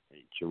going.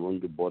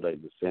 Chirundu border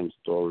is the same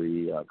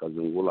story.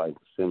 Kazungula is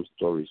the same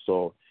story.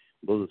 So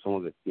those are some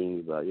of the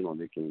things that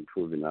they can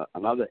improve in.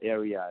 Another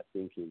area I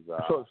think is.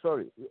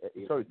 Sorry.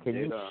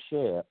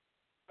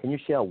 Can you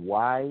share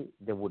why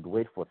they would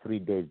wait for 3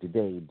 days? Did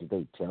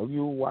they tell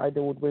you why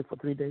they would wait for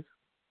 3 days?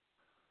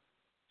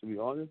 To be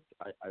honest,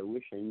 I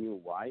wish I knew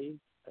why.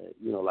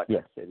 I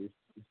said,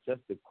 it's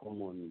just the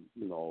common,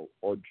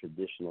 old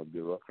traditional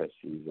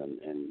bureaucracies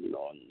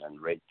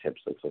and red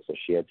tapes that's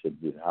associated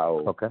with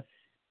how,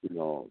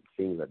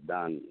 things are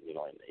done,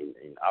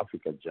 in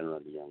Africa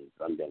generally and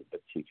Zambia in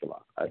particular.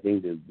 I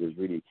think there's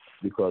really,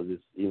 because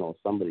it's,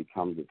 somebody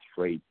comes with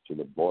freight to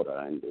the border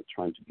and they're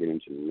trying to get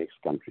into the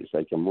next country. It's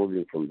like you're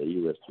moving from the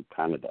U.S. to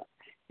Canada.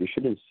 You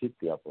shouldn't sit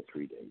there for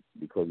 3 days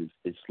because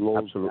it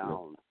slows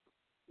down.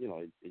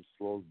 It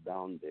slows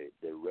down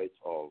the rate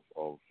of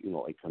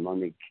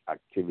economic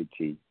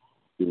activity,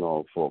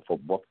 for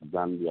both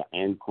Zambia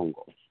and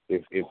Congo.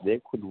 If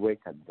they could work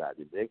at that,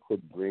 if they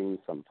could bring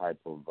some type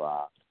of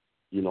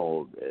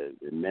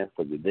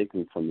method, if they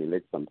can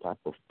formulate some type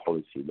of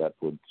policy that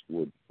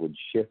would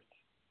shift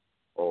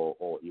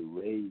or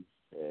erase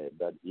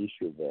that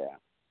issue there,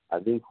 I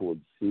think we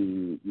would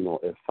see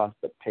a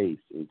faster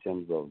pace in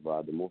terms of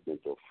the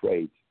movement of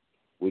freight,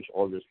 which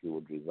obviously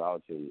would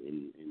result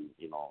in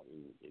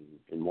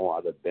more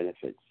other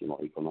benefits,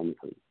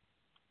 economically.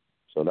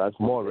 So that's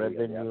more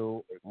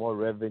revenue,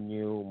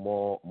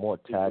 more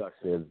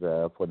taxes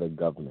for the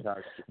government.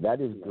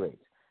 That is great.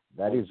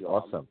 That is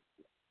awesome.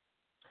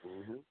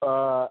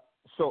 Mm-hmm.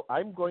 So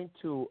I'm going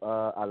to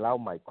allow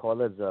my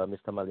callers,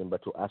 Mr. Malimba,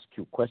 to ask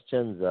you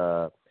questions.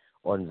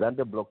 On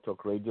Zambia Blog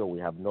Talk Radio, we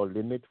have no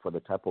limit for the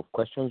type of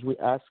questions we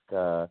ask.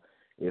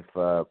 If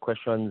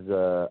questions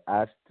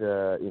asked,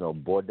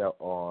 border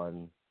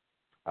on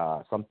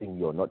something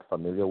you're not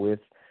familiar with,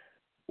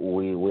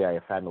 we are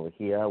a family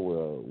here.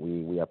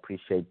 We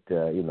appreciate,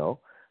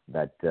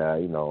 that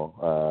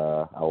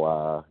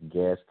our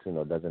guest,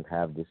 doesn't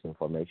have this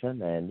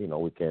information, and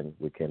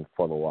we can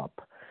follow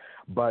up.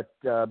 But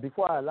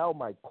before I allow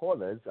my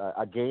callers,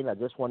 again, I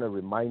just want to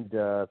remind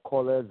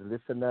callers,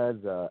 listeners,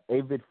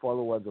 avid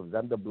followers of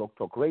Zambia Blog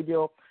Talk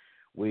Radio,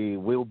 we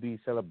will be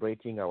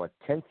celebrating our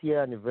 10th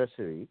year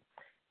anniversary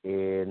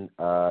in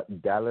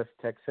Dallas,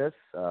 Texas,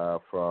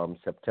 from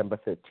September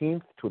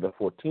 13th to the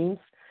 14th.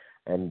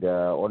 And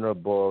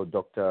Honorable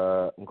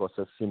Dr.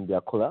 Nkosi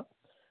Simbiakula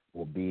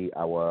will be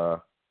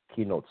our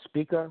keynote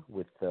speaker,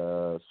 with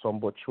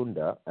Sombo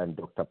Chunda and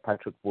Dr.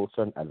 Patrick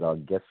Wilson as our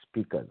guest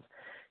speakers.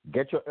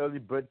 Get your early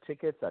bird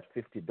tickets at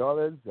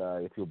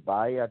 $50. If you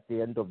buy at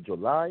the end of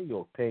July,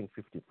 you're paying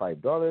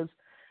 $55.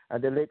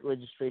 And the late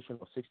registration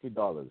of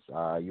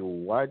 $60. You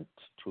want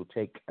to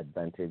take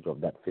advantage of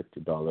that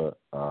 $50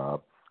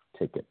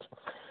 ticket.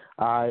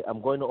 I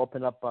am going to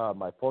open up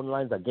my phone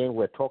lines. Again,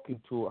 we're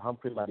talking to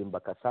Humphrey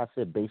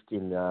Malimba-Kasase, based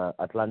in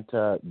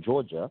Atlanta,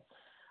 Georgia.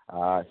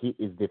 He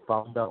is the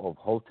founder of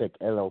Haultech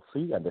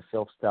LLC and a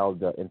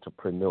self-styled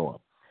entrepreneur.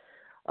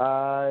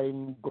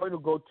 I'm going to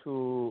go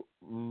to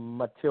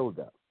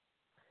Matilda.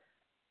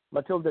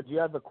 Matilda, do you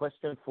have a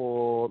question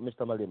for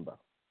Mr. Malimba?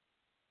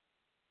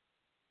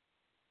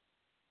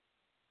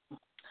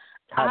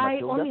 Hi,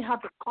 I only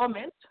have a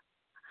comment.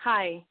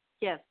 Hi,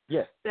 yes.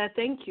 Yes.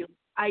 Thank you.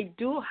 I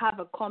do have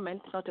a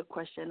comment, not a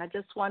question. I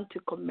just want to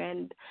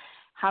commend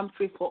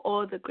Humphrey for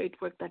all the great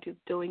work that he's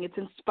doing. It's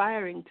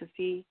inspiring to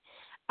see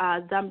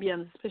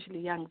Zambians, especially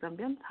young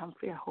Zambians.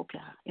 Humphrey, I hope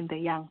you're in the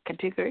young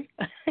category.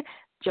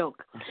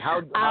 Joke.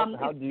 How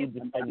do you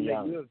define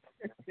young?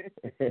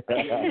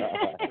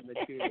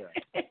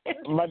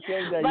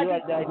 Matilda, you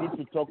and I need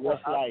to talk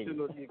offline.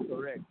 Absolutely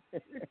correct.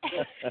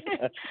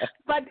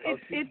 But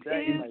it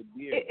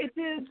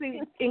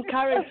is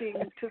encouraging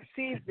to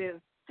see this.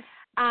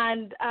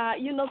 And,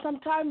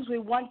 sometimes we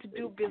want to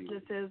do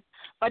businesses,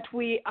 but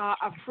we are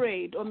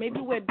afraid, or maybe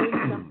we're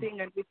doing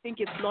something and we think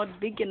it's not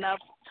big enough.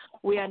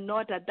 We are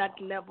not at that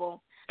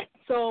level.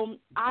 So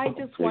I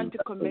just want to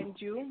commend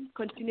you.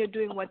 Continue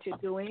doing what you're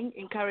doing,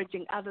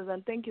 encouraging others,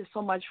 and thank you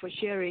so much for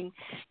sharing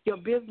your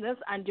business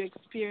and your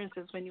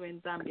experiences when you were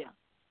in Zambia.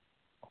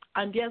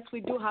 And yes,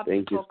 we do have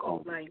to talk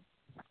offline.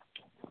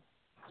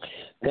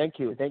 Thank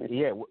you.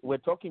 Yeah, we're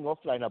talking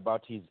offline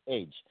about his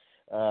age.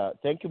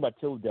 Thank you,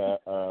 Matilda,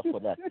 for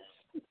that.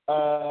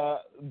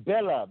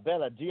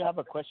 Bella, do you have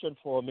a question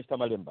for Mr.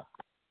 Malimba?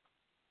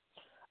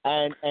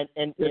 And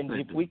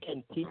if we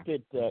can keep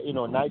it,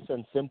 nice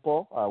and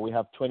simple, we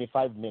have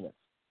 25 minutes.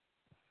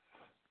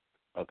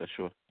 Okay,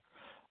 sure.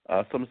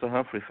 So, Mr.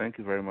 Humphrey, thank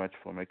you very much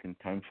for making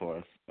time for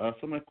us.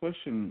 So my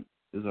question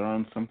is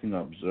around something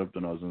I observed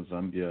when I was in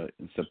Zambia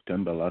in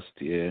September last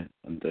year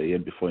and the year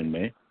before in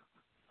May.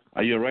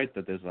 You're right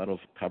that there's a lot of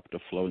capital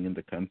flowing in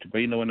the country.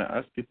 But, when I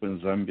ask people in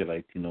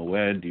Zambia,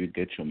 where do you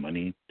get your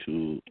money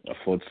to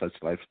afford such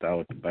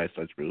lifestyle, to buy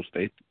such real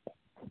estate?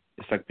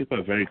 It's like people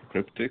are very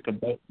cryptic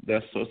about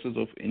their sources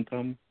of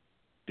income.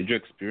 Did you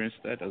experience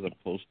that as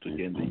opposed to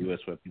here in the U.S.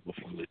 where people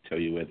finally tell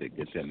you where they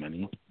get their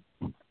money?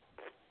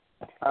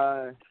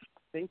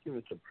 Thank you,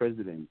 Mr.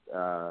 President.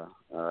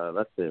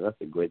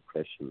 That's a great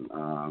question.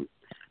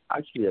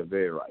 Actually, you're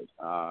very right.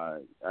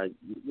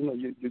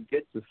 You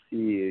get to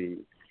see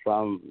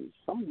from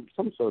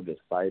some sort of a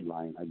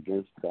sideline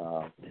against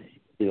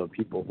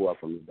people who are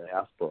from the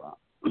diaspora.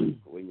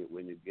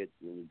 when you get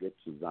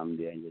to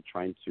Zambia and you're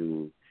trying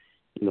to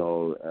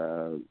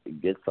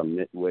get some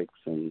networks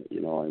and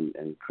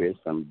create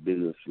some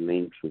business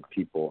links with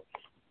people,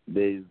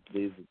 there's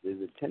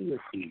a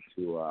tendency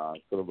to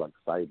sort of like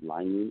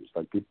sideline you. It's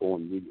like people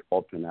won't really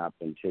open up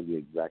and tell you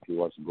exactly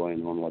what's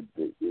going on, what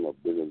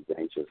business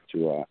ventures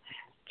to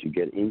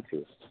get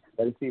into.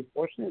 But see,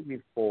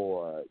 fortunately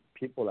for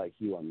people like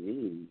you and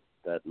me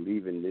that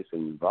live in this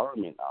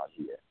environment out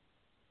here,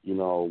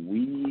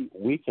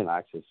 we can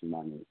access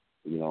money,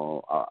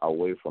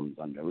 away from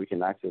Zambia. We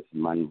can access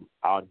money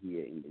out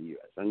here in the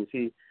U.S. And you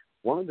see,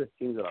 one of the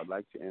things that I'd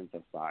like to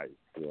emphasize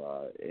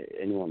to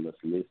anyone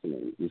that's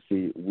listening,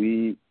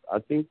 I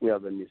think we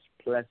have a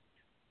misplaced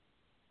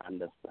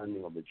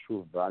understanding of the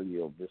true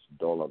value of this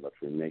dollar that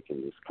we make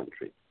in this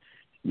country.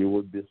 You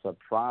would be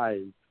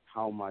surprised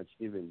how much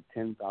even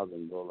 $10,000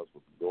 would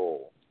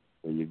go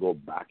when you go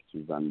back to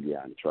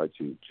Zambia and try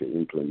to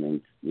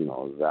implement,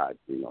 that,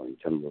 in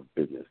terms of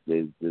business.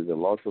 There's a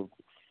lot of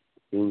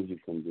things you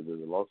can do.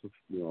 There's a lot of,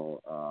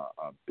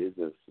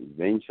 business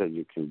ventures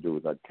you can do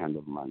with that kind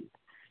of money.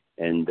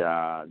 And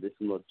this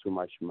is not too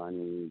much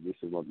money. This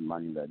is not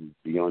money that is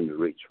beyond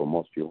reach for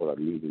most people that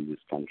live in this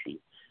country.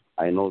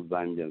 I know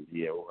Zambians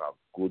here who have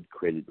good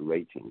credit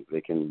ratings.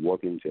 They can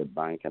walk into a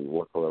bank and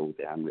walk away with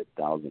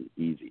 $100,000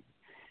 easy.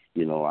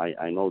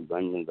 I know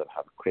Zambians that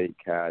have credit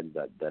cards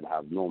that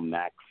have no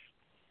max,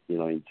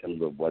 in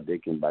terms of what they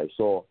can buy.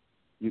 So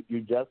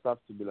you just have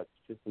to be like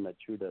Sister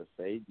Matilda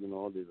said,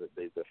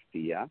 there's a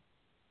fear.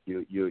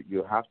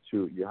 You have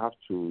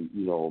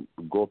to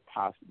go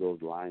past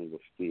those lines of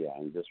fear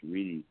and just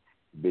really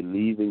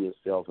believe in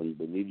yourself and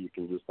believe you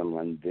can do something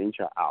and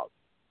venture out,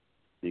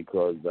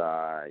 because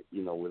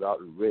without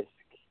risk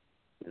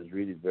there's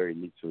really very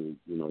little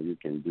you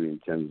can do in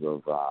terms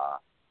of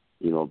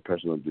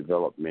personal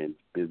development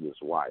business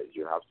wise.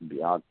 You have to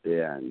be out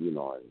there and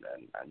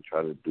and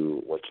try to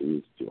do what you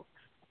need to do.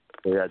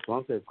 So yeah, to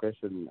answer your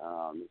question,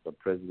 Mr.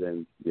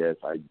 President, yes,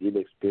 I did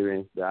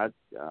experience that.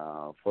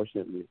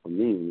 Fortunately for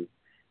me,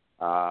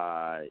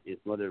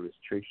 it's not a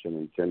restriction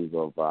in terms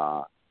of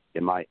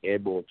am I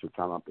able to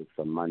come up with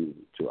some money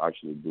to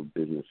actually do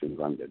business in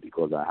Zambia,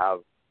 because I have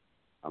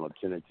an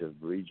alternative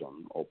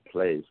region or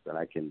place that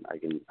I can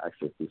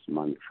access this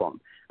money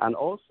from. And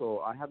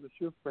also, I have a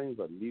few friends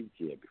that lived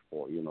here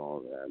before,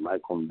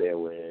 Michael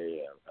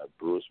Mbewe,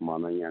 Bruce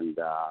Manning, and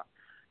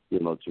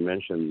to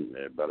mention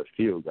about a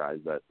few guys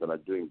that are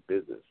doing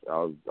business. I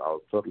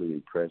was totally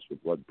impressed with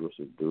what Bruce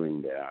is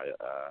doing there.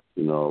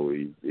 He's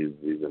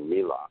a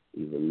miller.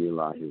 He's a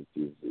miller.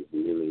 He's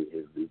milling.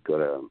 He's got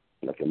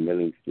a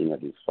milling thing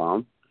at his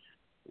farm,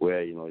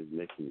 where he's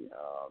making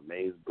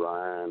maize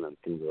bran and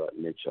things of that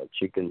nature,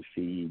 chicken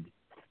feed,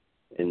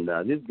 and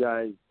these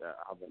guys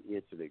have an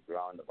ear to the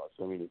ground about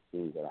so many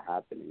things that are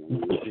happening.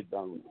 And we sit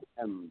down with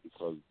them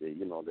because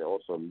they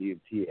also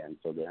lived here, and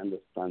so they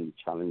understand the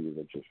challenges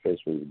that you face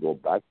when you go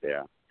back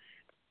there.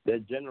 They're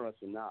generous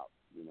enough,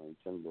 in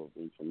terms of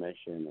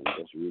information and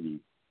just really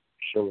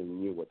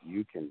showing you what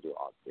you can do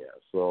out there.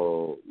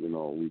 So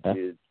we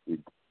did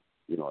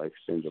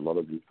exchange a lot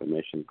of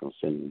information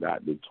concerning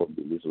that. They told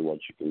me this is what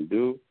you can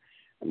do,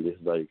 and this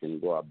is how you can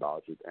go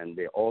about it. And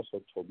they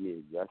also told me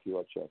exactly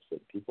what you have said.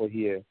 People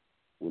here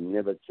will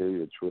never tell you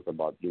the truth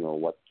about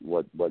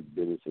what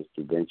businesses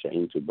to venture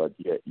into. But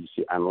yeah, you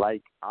see,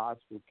 unlike us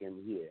who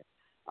came here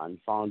and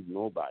found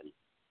nobody,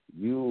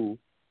 you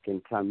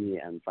can come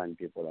here and find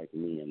people like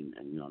me and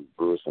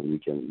Bruce, and we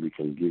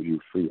can give you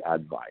free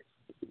advice,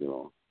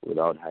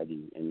 without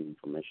hiding any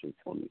information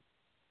from you.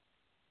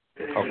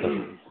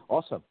 Okay,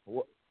 awesome.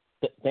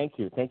 Thank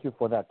you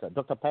for that.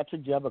 Dr.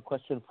 Patrick, do you have a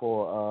question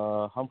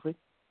for Humphrey?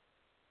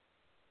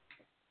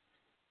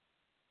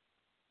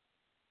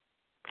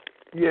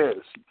 Yes.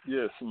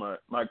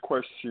 My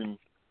question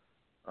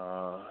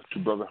to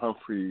Brother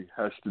Humphrey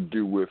has to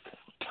do with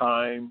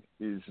time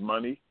is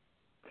money.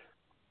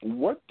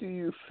 What do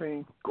you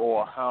think,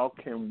 or how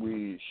can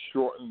we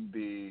shorten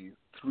the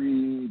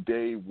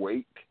 3-day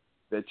wait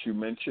that you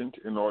mentioned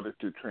in order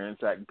to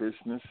transact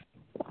business?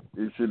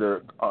 Is it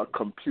a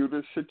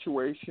computer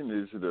situation?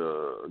 Is it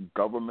a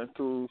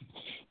governmental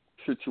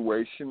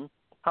situation?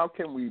 How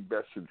can we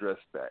best address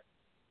that?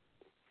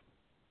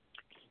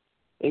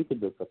 Thank you,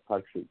 Dr.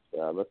 Patrick.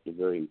 That's a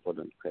very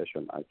important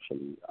question,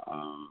 actually.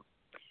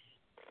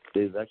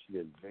 There's actually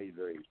a very,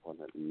 very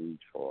important need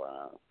for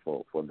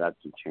that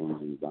to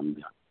change in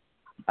Zambia.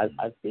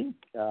 I think,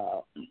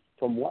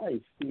 from what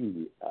I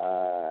see,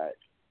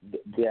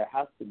 there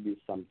has to be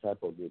some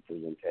type of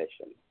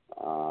representation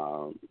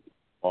on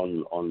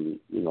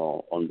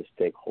the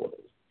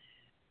stakeholders.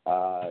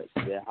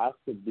 There has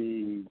to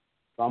be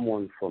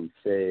someone from,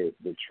 say,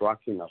 the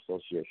Trucking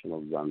Association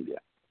of Zambia,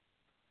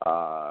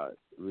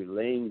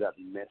 relaying that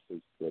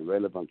message to the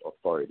relevant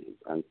authorities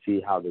and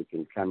see how they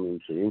can come in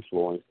to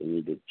influence the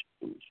needed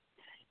change.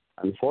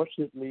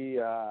 Unfortunately,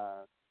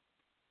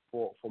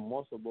 for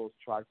most of those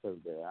tractors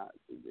there,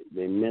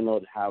 they may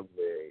not have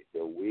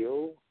the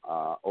will,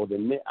 or they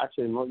may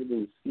actually not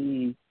even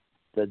see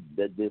that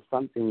there's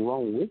something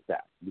wrong with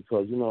that.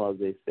 Because, as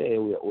they say,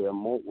 we're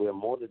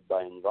molded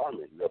by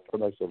environment. We're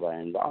products of our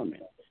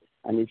environment.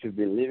 And if you've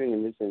been living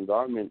in this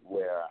environment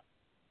where,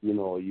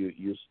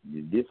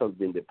 this has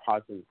been the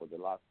pattern for the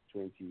last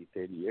 20,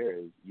 30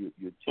 years, you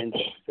tend to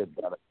accept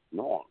that as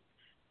norm.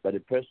 But a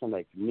person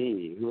like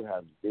me who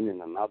has been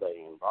in another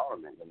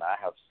environment, and I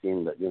have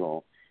seen that,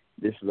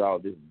 this is how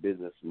this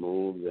business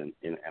moves, and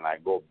I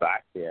go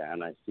back there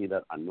and I see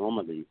that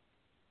anomaly,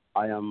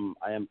 I am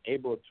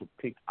able to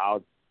pick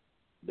out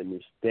the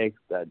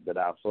mistakes that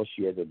are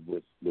associated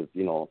with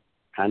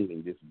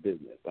handling this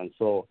business. And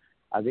so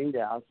I think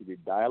there has to be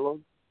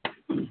dialogue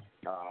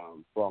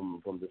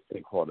from the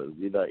stakeholders,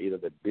 either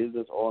the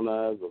business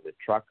owners or the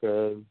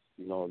truckers.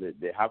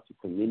 They have to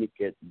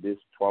communicate this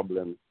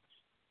problem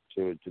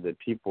to the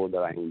people that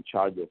are in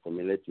charge of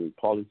formulating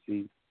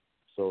policy,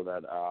 so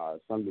that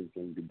something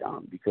can be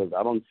done. Because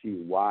I don't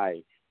see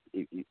why.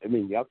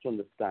 You have to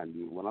understand,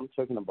 when I'm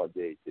talking about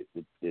the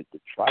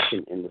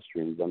trucking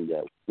industry in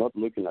Zambia, we're not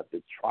looking at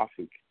the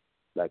traffic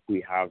like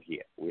we have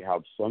here. We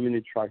have so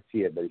many trucks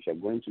here, but if you're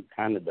going to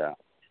Canada,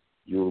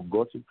 you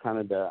go to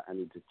Canada and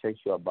it takes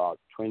you about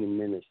 20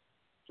 minutes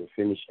to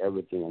finish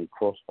everything and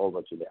cross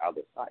over to the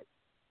other side.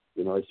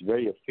 It's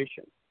very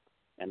efficient.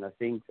 And I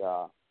think,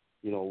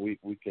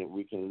 we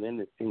can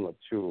learn a thing or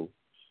two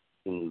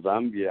in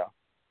Zambia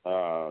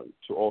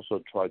to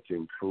also try to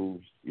improve,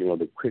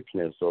 the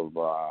quickness of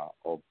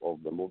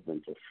the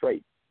movement of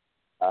freight.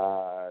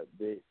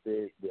 The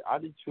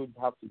attitude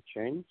have to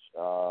change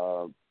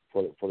for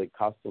the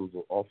customs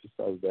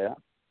officers there.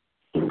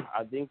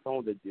 I think some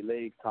of the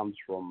delay comes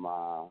from,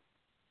 a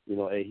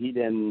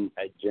hidden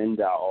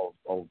agenda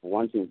of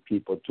wanting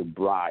people to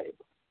bribe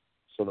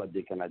so that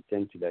they can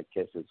attend to their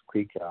cases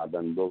quicker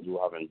than those who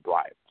haven't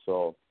bribed.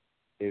 So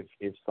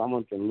if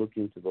someone can look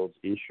into those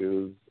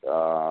issues,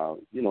 I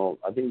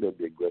think there'll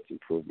be a great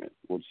improvement.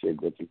 We'll see a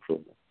great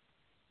improvement.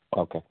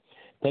 Okay.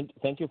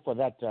 Thank you for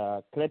that.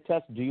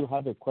 Kletas, do you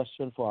have a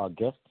question for our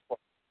guest?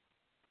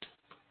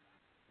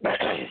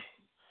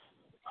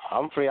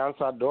 Humphrey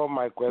answered all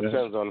my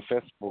questions on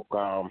Facebook.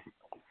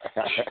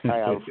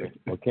 Hi, Humphrey.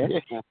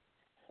 Okay.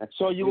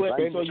 So you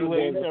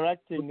were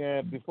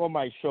interacting before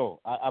my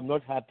show. I'm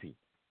not happy.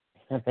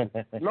 No.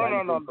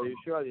 You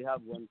surely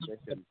have one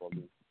question for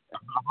me.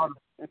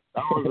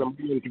 That was a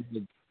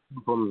man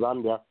from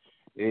Zambia.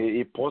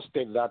 He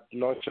posted that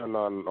notion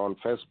on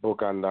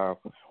Facebook, and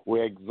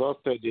we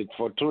exhausted it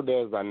for 2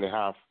 days and a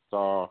half.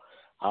 So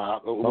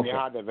we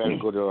had a very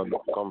good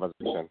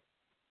conversation.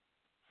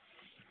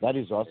 That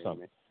is awesome.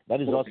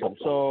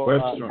 So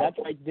that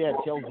right there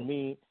tells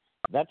me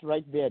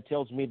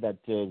that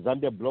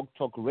Zambia Blog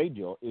Talk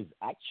Radio is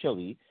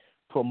actually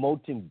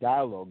promoting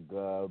dialogue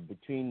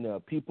between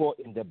people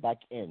in the back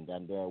end,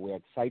 and we're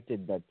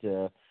excited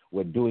that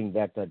we're doing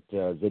that at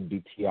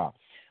ZBTR.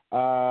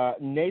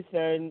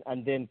 Nathan,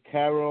 and then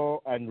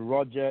Carol and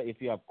Roger,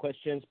 if you have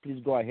questions,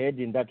 please go ahead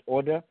in that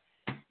order.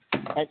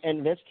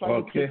 And let's try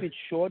to keep it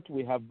short.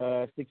 We have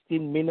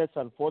 16 minutes,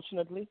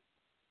 unfortunately.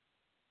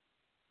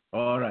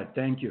 All right,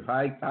 thank you.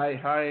 Hi,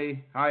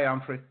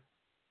 Humphrey.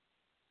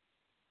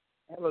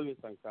 Hello,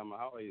 Mr. Nkama.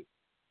 How are you?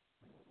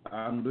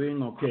 I'm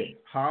doing okay.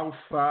 How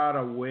far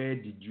away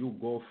did you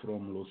go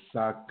from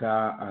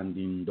Lusaka and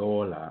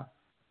Ndola?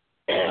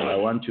 And I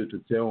want you to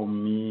tell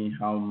me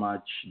how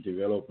much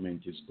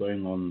development is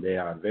going on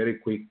there. Very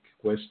quick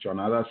question.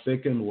 Another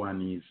second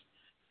one is,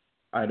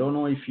 I don't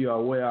know if you are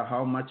aware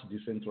how much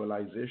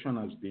decentralization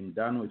has been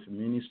done with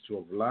Ministry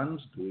of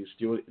Lands.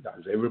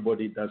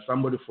 Does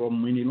somebody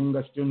from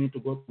Minilunga still need to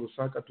go to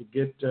Lusaka to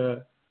get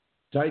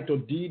title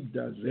deed?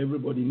 Does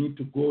everybody need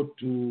to go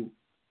to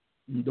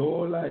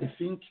Ndola, I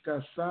think,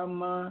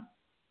 Kasama,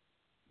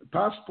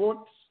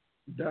 passports,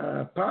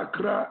 the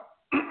Pakra,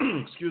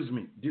 excuse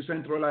me,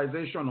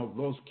 decentralization of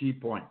those key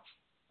points?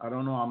 I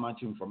don't know how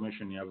much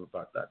information you have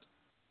about that.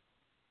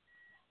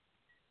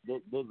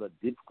 Those are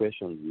deep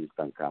questions,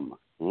 Mr. Nkama.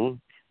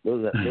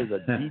 Those are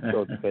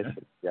detailed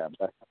questions. Yeah,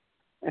 but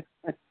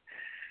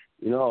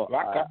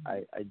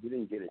I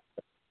didn't get it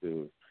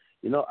to.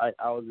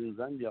 I was in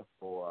Zambia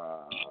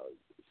for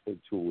say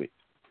 2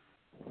 weeks,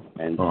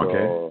 and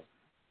so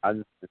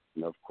other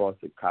than, of course,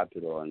 the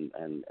capital and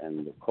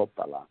the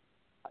Kampala,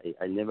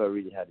 I never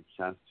really had a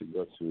chance to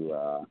go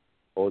to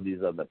all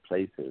these other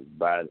places.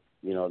 But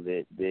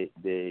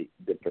the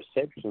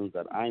perceptions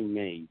that I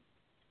made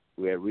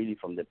were really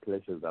from the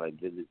places that I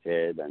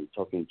visited and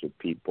talking to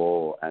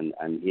people and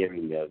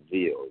hearing their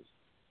views,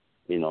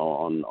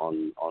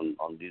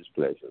 on these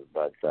places.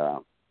 But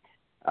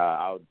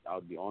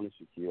I'll be honest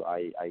with you,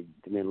 I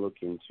didn't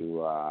look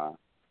into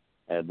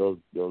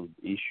those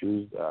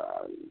issues.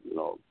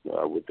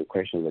 With the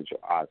questions that you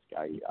asked,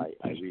 I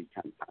really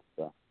can't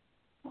answer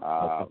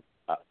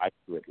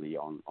accurately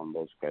on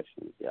those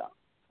questions. Yeah.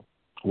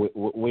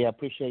 We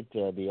appreciate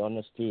the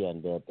honesty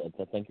and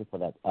thank you for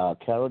that.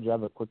 Carol, do you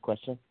have a quick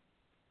question?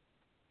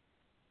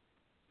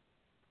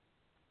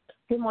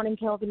 Good morning,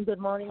 Kelvin. Good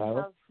morning,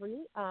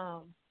 Humphrey.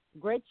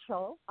 Great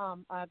show. I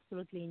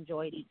absolutely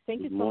enjoyed it.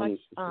 Thank you so much,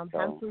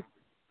 Humphrey.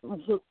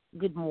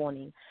 Good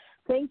morning.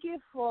 Thank you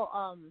for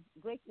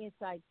great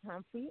insights,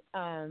 Humphrey.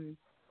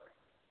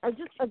 I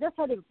just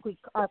had a quick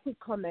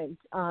comment.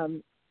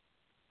 I'm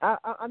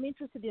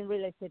interested in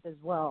real estate as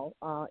well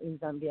in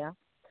Zambia,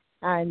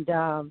 and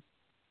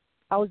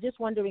I was just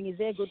wondering, is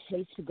there a good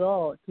place to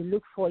go to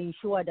look for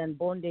insured and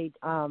bonded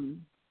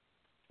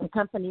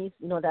companies,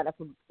 that I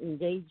could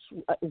engage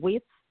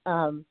with?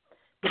 Because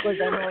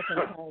I know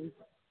sometimes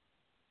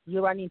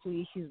you run into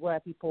issues where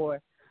people,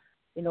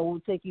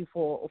 will take you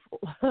for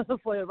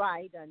a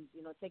ride and,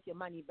 take your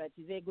money. But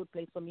is there a good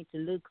place for me to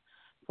look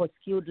for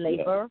skilled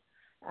labor,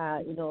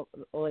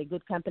 or a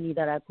good company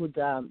that I could,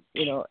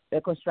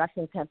 a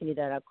construction company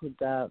that I could,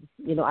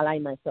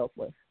 align myself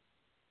with?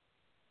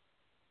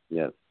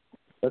 Yes,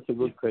 that's a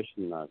good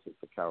question,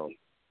 Sister Carol.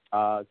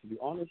 To be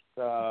honest,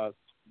 the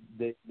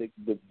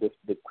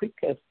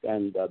quickest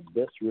and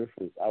best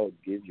reference I would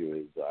give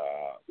you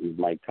is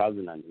my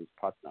cousin and his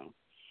partner,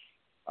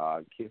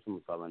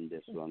 Kifu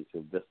Salandesu and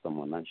Sylvester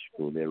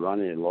Monashku. They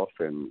run a law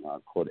firm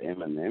called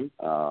M&M,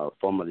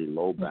 formerly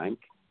Law Bank.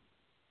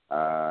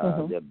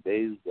 They're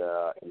based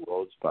in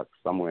Roadspark,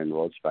 somewhere in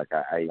Roadspark.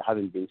 I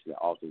haven't been to the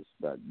office,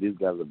 but these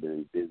guys have been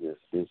in business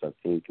since, I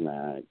think,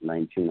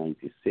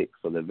 1996.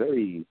 So they're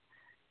very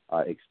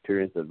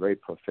experienced. They're very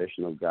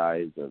professional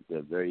guys.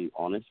 They're very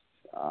honest.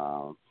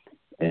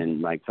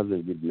 And my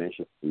cousin did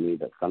mention to me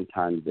that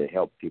sometimes they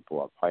help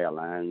people acquire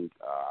land.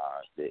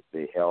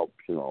 They help,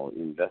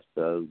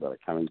 investors that are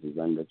coming to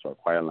Zambia to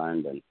acquire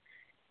land, and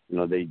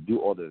they do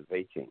all the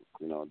vetting.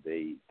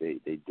 They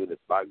do the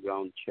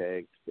background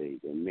checks. They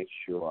make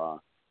sure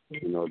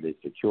they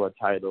secure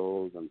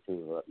titles and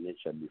things of that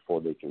nature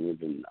before they can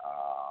even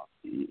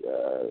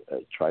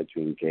try to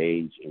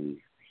engage in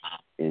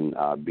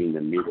being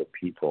the middle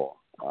people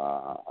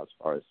as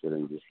far as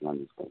selling this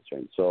land is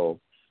concerned. So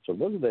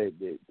those are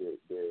the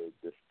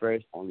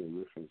first only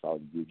reference I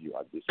would give you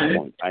at this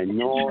point. I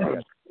know there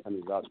are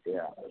companies out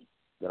there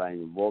that are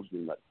involved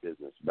in that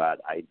business,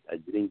 but I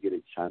didn't get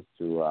a chance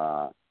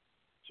to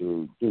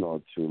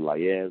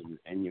liaise with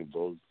any of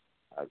those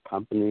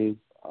companies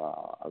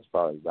as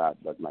far as that.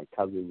 But my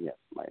cousin, yes,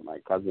 my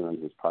cousin and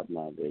his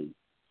partner,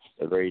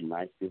 they're very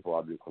nice people.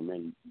 I'd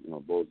recommend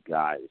those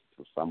guys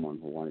to someone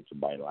who wanted to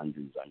buy land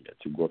in Zambia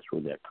to go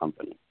through their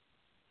company.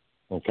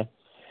 Okay.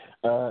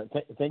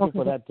 Thank you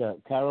for that,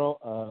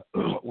 Carol.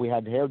 We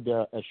had held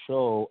a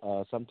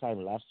show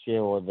sometime last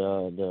year or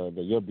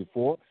the year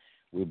before.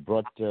 We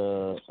brought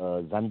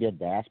Zambia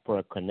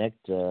Diaspora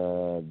Connect.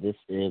 This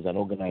is an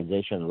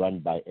organization run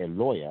by a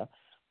lawyer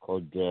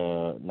called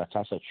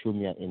Natasha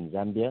Chumia in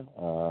Zambia,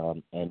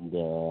 and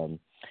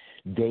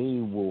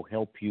they will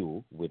help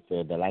you with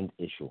the land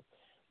issue.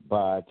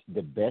 But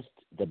the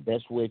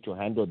best way to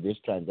handle this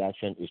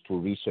transaction is to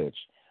research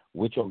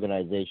which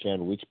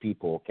organization, which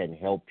people can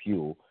help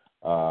you,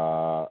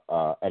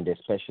 and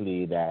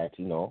especially that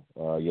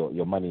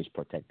your money is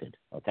protected.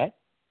 Okay.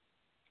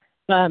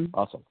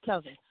 Awesome.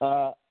 Kelvin,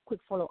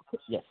 quick follow-up.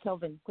 Yes.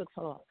 Kelvin, quick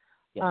follow-up.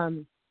 Yes.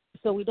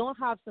 So we don't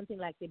have something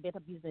like the Better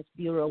Business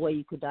Bureau where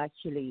you could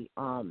actually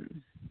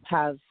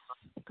have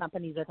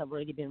companies that have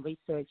already been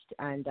researched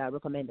and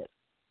recommended.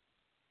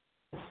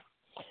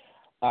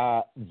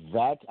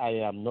 That I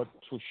am not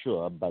too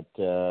sure, but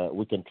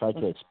we can try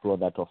to explore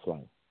that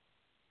offline.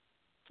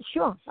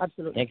 Sure,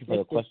 absolutely. Thank you for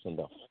your question,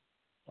 though.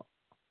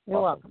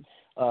 You're welcome.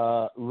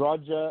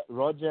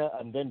 Roger,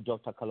 and then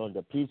Dr.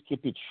 Kalonda. Please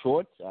keep it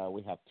short.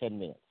 We have 10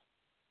 minutes.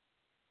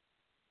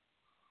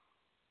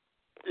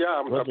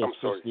 Yeah, Roger, I'm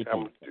sorry.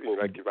 I'm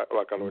like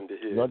Wakalonde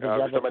here. Roger,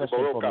 you have a question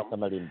for welcome. Mr.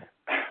 Malimba.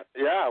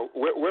 Yeah,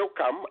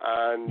 welcome,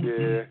 and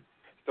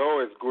it's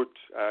always good,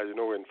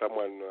 when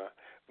someone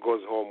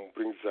goes home,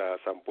 brings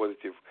some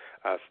positive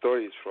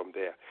stories from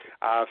there.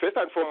 First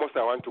and foremost,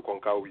 I want to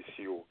concur with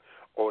you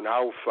on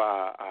how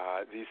far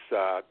this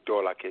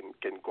dollar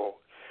can go.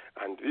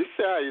 And this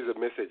is a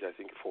message, I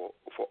think, for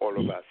all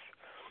of us.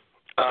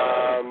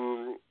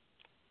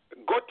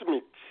 Goat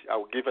meat,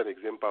 I'll give an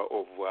example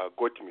of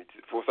goat meat.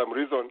 For some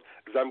reason,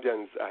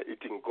 Zambians are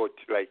eating goat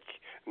like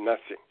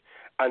nothing.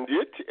 And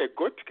yet, a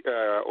goat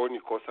only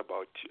costs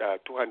about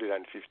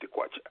 250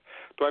 kwacha.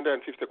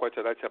 250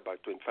 kwacha, that's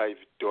about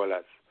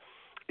 $25.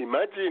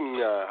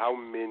 Imagine how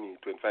many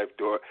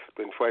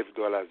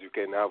 $25 you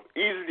can have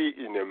easily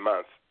in a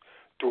month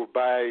to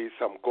buy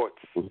some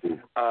goats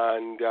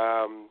and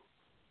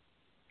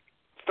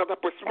start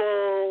up a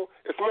small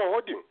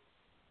holding.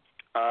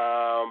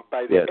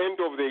 By the end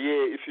of the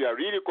year, if you are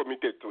really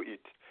committed to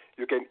it,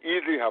 you can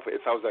easily have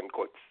 1,000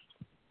 goats.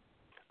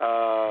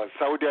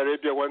 Saudi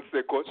Arabia wants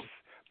the goats.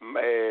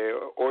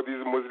 All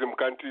these Muslim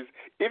countries,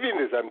 even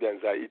the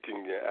Zambians are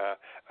eating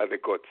the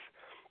goats.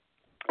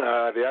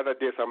 The other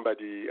day,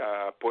 somebody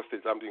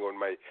posted something on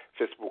my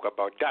Facebook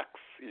about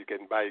ducks. You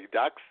can buy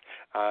ducks,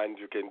 and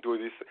you can do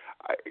this,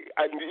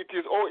 and it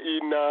is all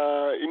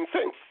in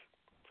sense.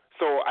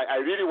 So I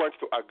really want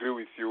to agree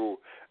with you,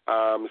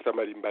 Mr.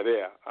 Malimba,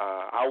 there,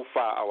 how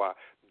far our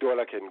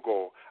dollar can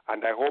go,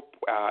 and I hope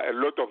a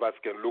lot of us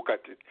can look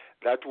at it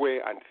that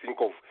way and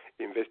think of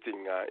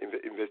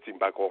investing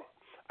back home.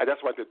 I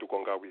just wanted to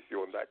concur with you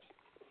on that.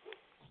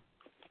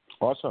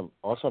 Awesome,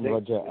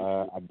 Roger.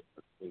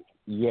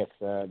 Yes,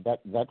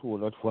 that will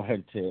not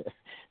warrant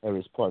a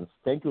response.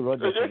 Thank you,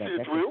 Roger. Yes,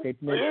 it will.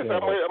 Statement. Yes,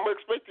 I'm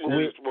expecting a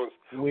response.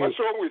 What's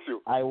wrong with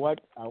you?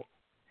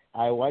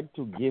 I want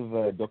to give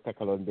Dr.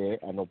 Kalonde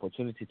an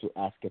opportunity to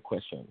ask a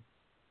question.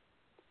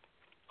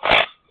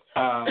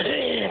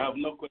 I have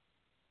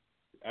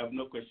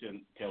no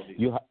question, Kelvin.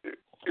 You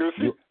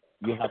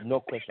have no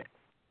question.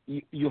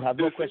 You have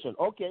no question.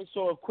 Okay,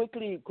 so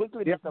quickly,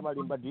 Mr.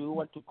 Malimba, do you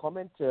want to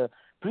comment?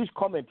 Please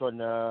comment on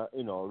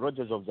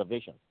Roger's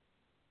observation.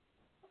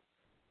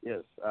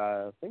 Yes,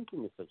 thank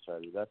you, Mr.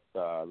 Charlie. That's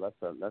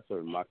a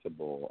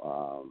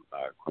remarkable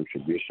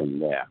contribution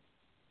there.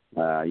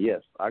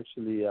 Yes,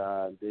 actually,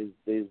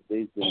 there's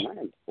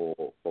demand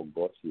for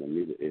goats in the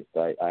Middle East.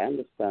 I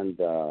understand.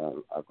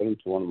 According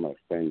to one of my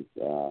friends,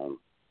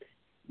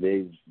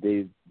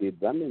 the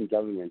Zambian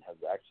government has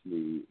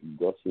actually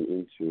gotten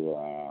into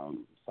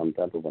some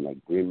type of an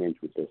agreement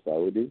with the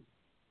Saudis,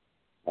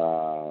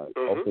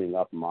 opening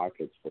up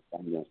markets for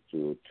Zambians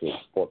to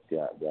export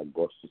their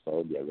goats to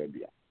Saudi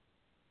Arabia.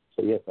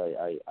 So yes,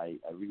 I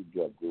really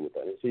do agree with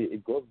that. You see,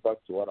 it goes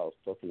back to what I was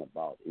talking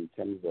about in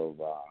terms of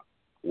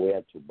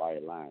where to buy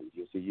land.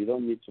 You see, you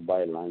don't need to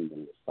buy land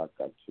in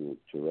Lusaka to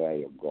rear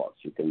your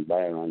goats. You can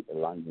buy land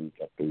in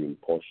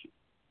Kapilin-Poshi.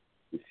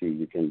 You see,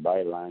 you can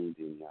buy land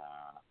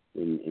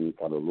in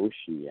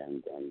Karolushi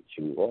and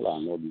Chingola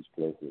and all these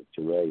places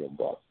to rear your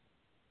goats.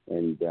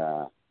 And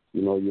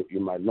you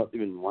might not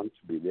even want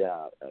to be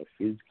there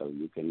physically.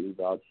 You can live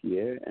out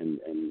here and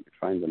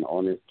find an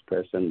honest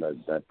person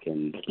that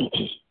can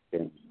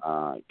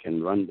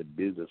run the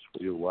business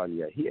for you while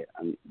you're here.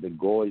 And the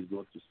goal is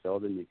not to sell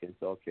them. You can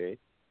say, okay,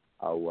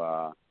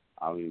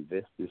 I'll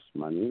invest this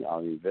money. I'll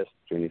invest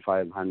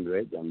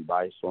 2,500 and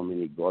buy so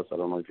many goats. I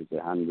don't know if it's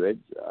 100.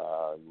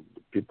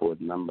 People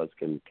with numbers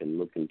can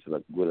look into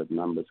that. Good at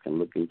numbers can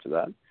look into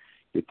that.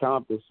 You come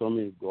up with so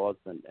many goats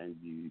and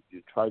you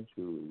try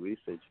to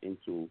research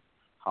into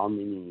how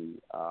many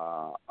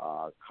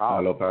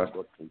cows a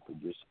goat can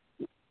produce.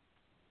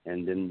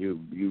 And then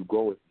you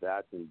go with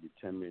that and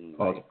determine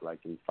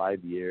like in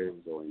 5 years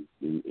or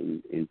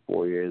in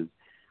 4 years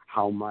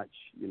how much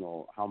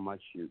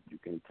you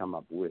can come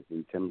up with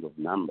in terms of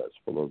numbers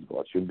for those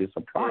goats. You'll be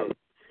surprised.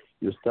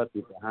 You start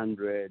with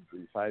 100,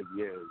 in 5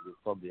 years you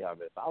probably have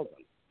 1,000.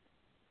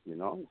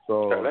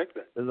 So I like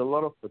that. There's a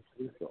lot of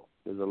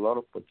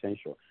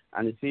potential.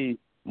 And you see,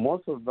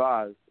 most of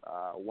us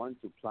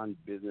want to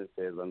plant businesses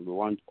and we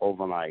want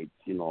overnight,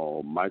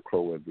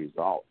 microwave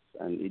results.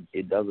 And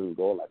it doesn't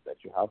go like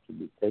that. You have to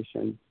be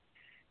patient.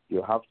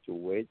 You have to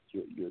wait.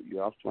 You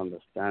have to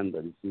understand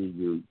that,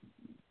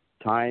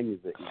 time is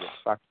a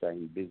factor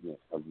in business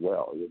as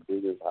well. Your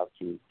business has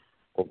to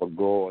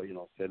overgo,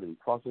 certain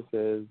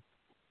processes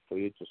for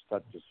you to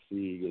start to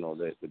see,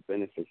 the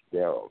benefits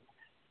thereof.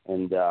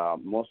 And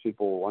most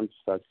people want to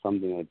start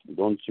something that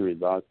don't see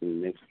results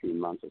in the next 3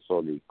 months or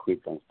so. They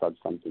quit and start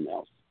something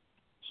else.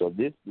 So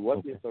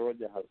what Mr.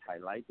 Roger has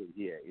highlighted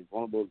here is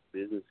one of those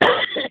businesses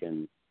that you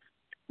can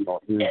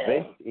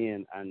invest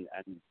in and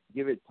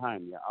give it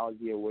time. You're out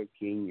here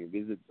working. You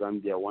visit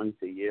Zambia once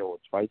a year or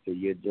twice a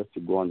year just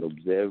to go and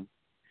observe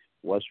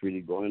what's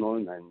really going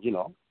on. And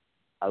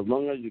as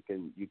long as you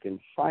can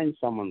find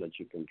someone that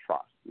you can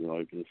trust.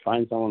 You can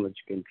find someone that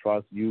you can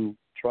trust. You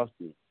trust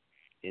me.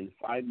 In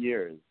 5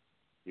 years,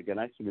 you can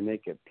actually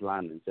make a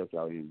plan and say, okay,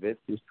 I'll invest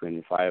this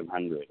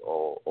 2,500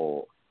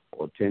 or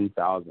or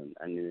 10,000,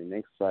 and in the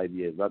next 5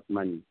 years, that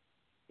money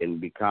can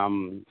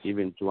become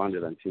even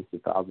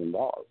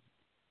 $250,000.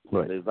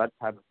 Right. There's that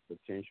type of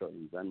potential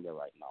in Zambia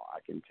right now. I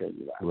can tell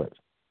you that. Right.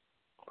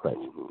 Right.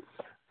 Mm-hmm.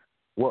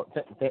 Well,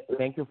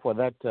 thank you for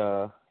that.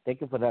 Thank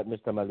you for that,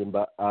 Mr.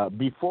 Malimba.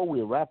 Before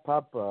we wrap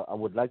up, I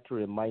would like to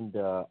remind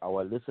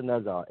our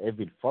listeners, our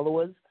avid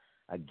followers,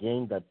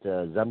 again that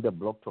Zambia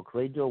Blog Talk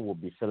Radio will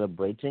be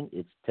celebrating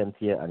its 10th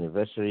year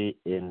anniversary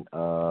in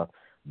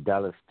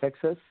Dallas,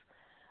 Texas.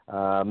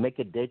 Make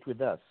a date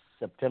with us,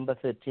 September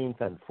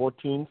 13th and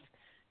 14th.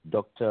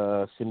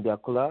 Dr.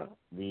 Simbiakula,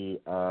 the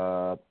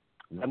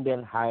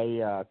Zambian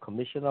High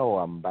Commissioner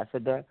or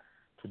Ambassador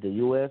to the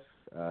U.S.,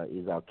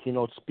 is our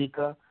keynote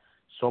speaker.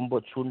 Sombo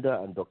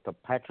Chunda and Dr.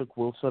 Patrick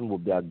Wilson will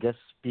be our guest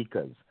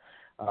speakers.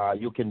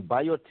 You can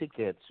buy your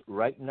tickets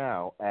right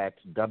now at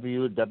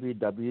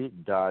www.zbtr.org.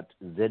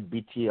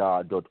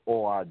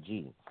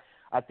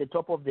 At the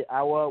top of the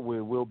hour,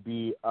 we will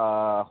be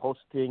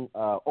hosting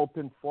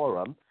open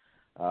forum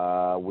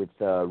with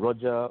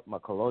Roger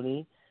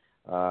McColoney.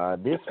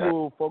 This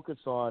will focus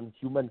on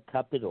human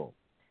capital.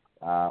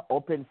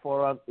 Open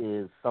forum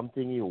is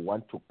something you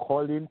want to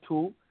call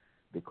into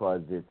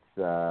because it's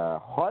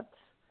hot.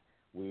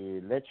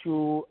 We let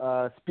you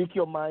speak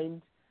your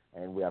mind,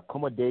 and we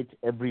accommodate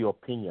every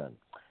opinion.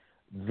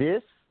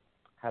 This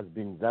has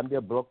been Zambia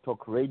Blog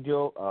Talk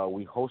Radio.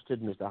 We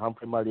hosted Mr.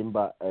 Humphrey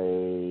Malimba,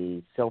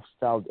 a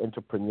self-styled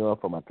entrepreneur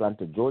from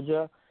Atlanta,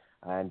 Georgia,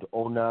 and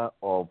owner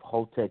of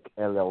Haultech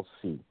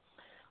LLC.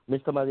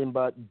 Mr.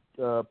 Malimba,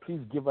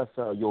 please give us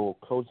your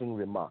closing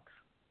remarks.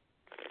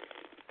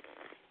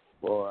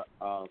 Well,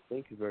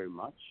 thank you very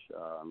much,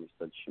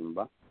 Mr.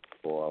 Chimba,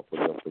 for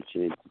the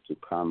opportunity to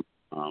come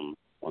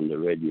on the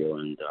radio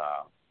and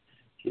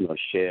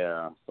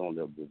share some of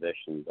the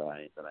observations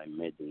that I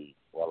made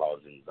while I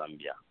was in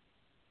Zambia.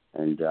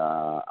 And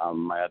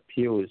my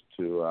appeal is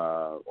to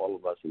all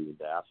of us in the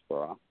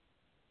diaspora.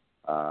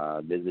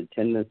 There's a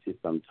tendency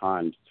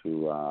sometimes to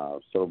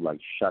sort of like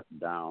shut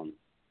down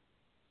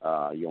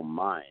your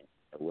mind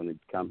when it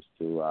comes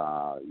to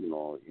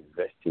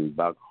investing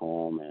back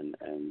home, and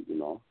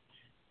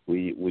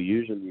we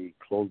usually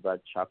close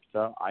that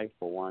chapter. I,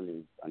 for one,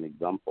 is an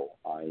example.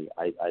 I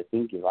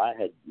think if I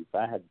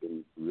had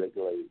been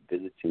regularly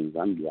visiting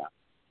Zambia,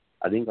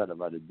 I think I'd have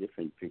had a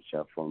different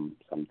picture from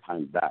some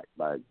time back.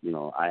 But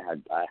I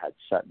had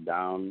shut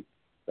down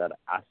that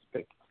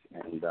aspect,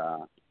 and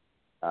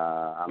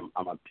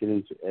I'm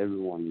appealing to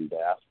everyone in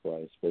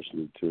diaspora,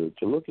 especially to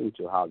look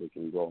into how they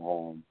can go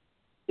home.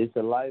 It's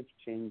a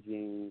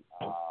life-changing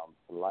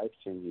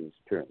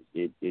experience.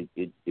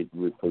 It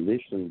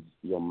repositions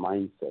your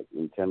mindset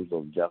in terms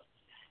of just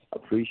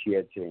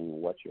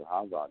appreciating what you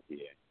have out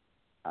here,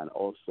 and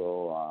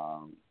also,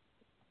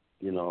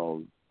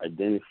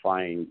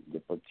 identifying the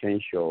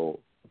potential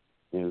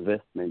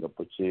investment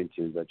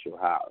opportunities that you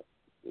have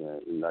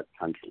in that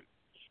country.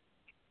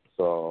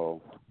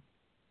 So,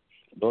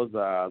 those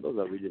are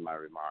really my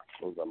remarks.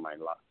 Those are my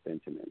last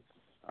sentiments.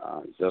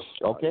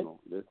 Okay.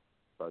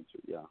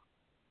 Yeah.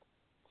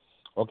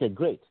 Okay,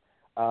 great.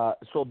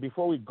 So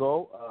before we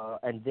go,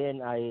 and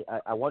then I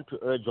want to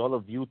urge all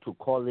of you to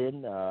call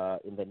in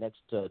the next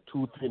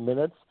 2-3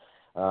 minutes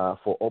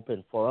for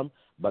open forum.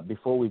 But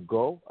before we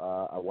go,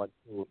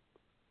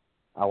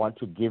 I want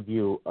to give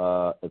you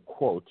a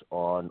quote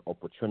on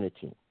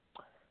opportunity.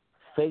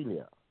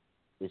 Failure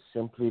is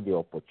simply the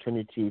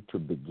opportunity to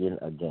begin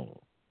again.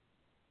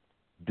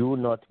 Do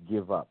not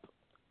give up.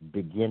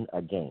 Begin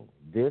again.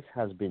 This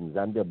has been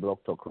Zambia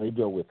Blog Talk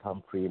Radio with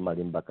Humphrey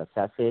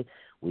Malimba-Kasase.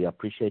 We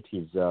appreciate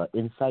his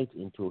insight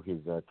into his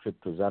trip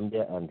to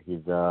Zambia and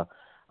his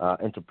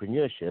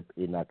entrepreneurship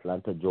in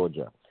Atlanta,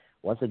 Georgia.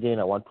 Once again,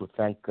 I want to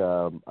thank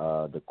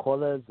the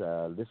callers,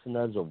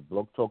 listeners of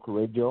Blog Talk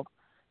Radio,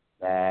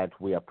 that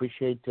we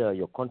appreciate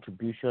your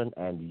contribution,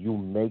 and you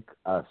make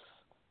us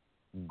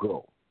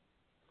grow.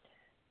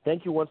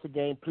 Thank you once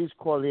again. Please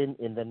call in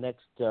the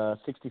next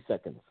 60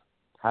 seconds.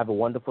 Have a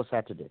wonderful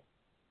Saturday.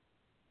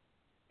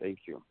 Thank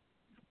you.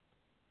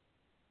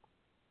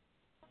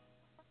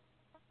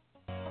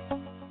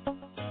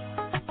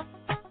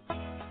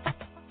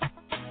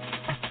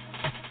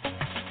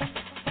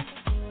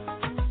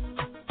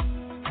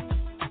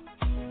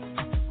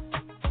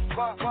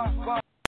 Bye.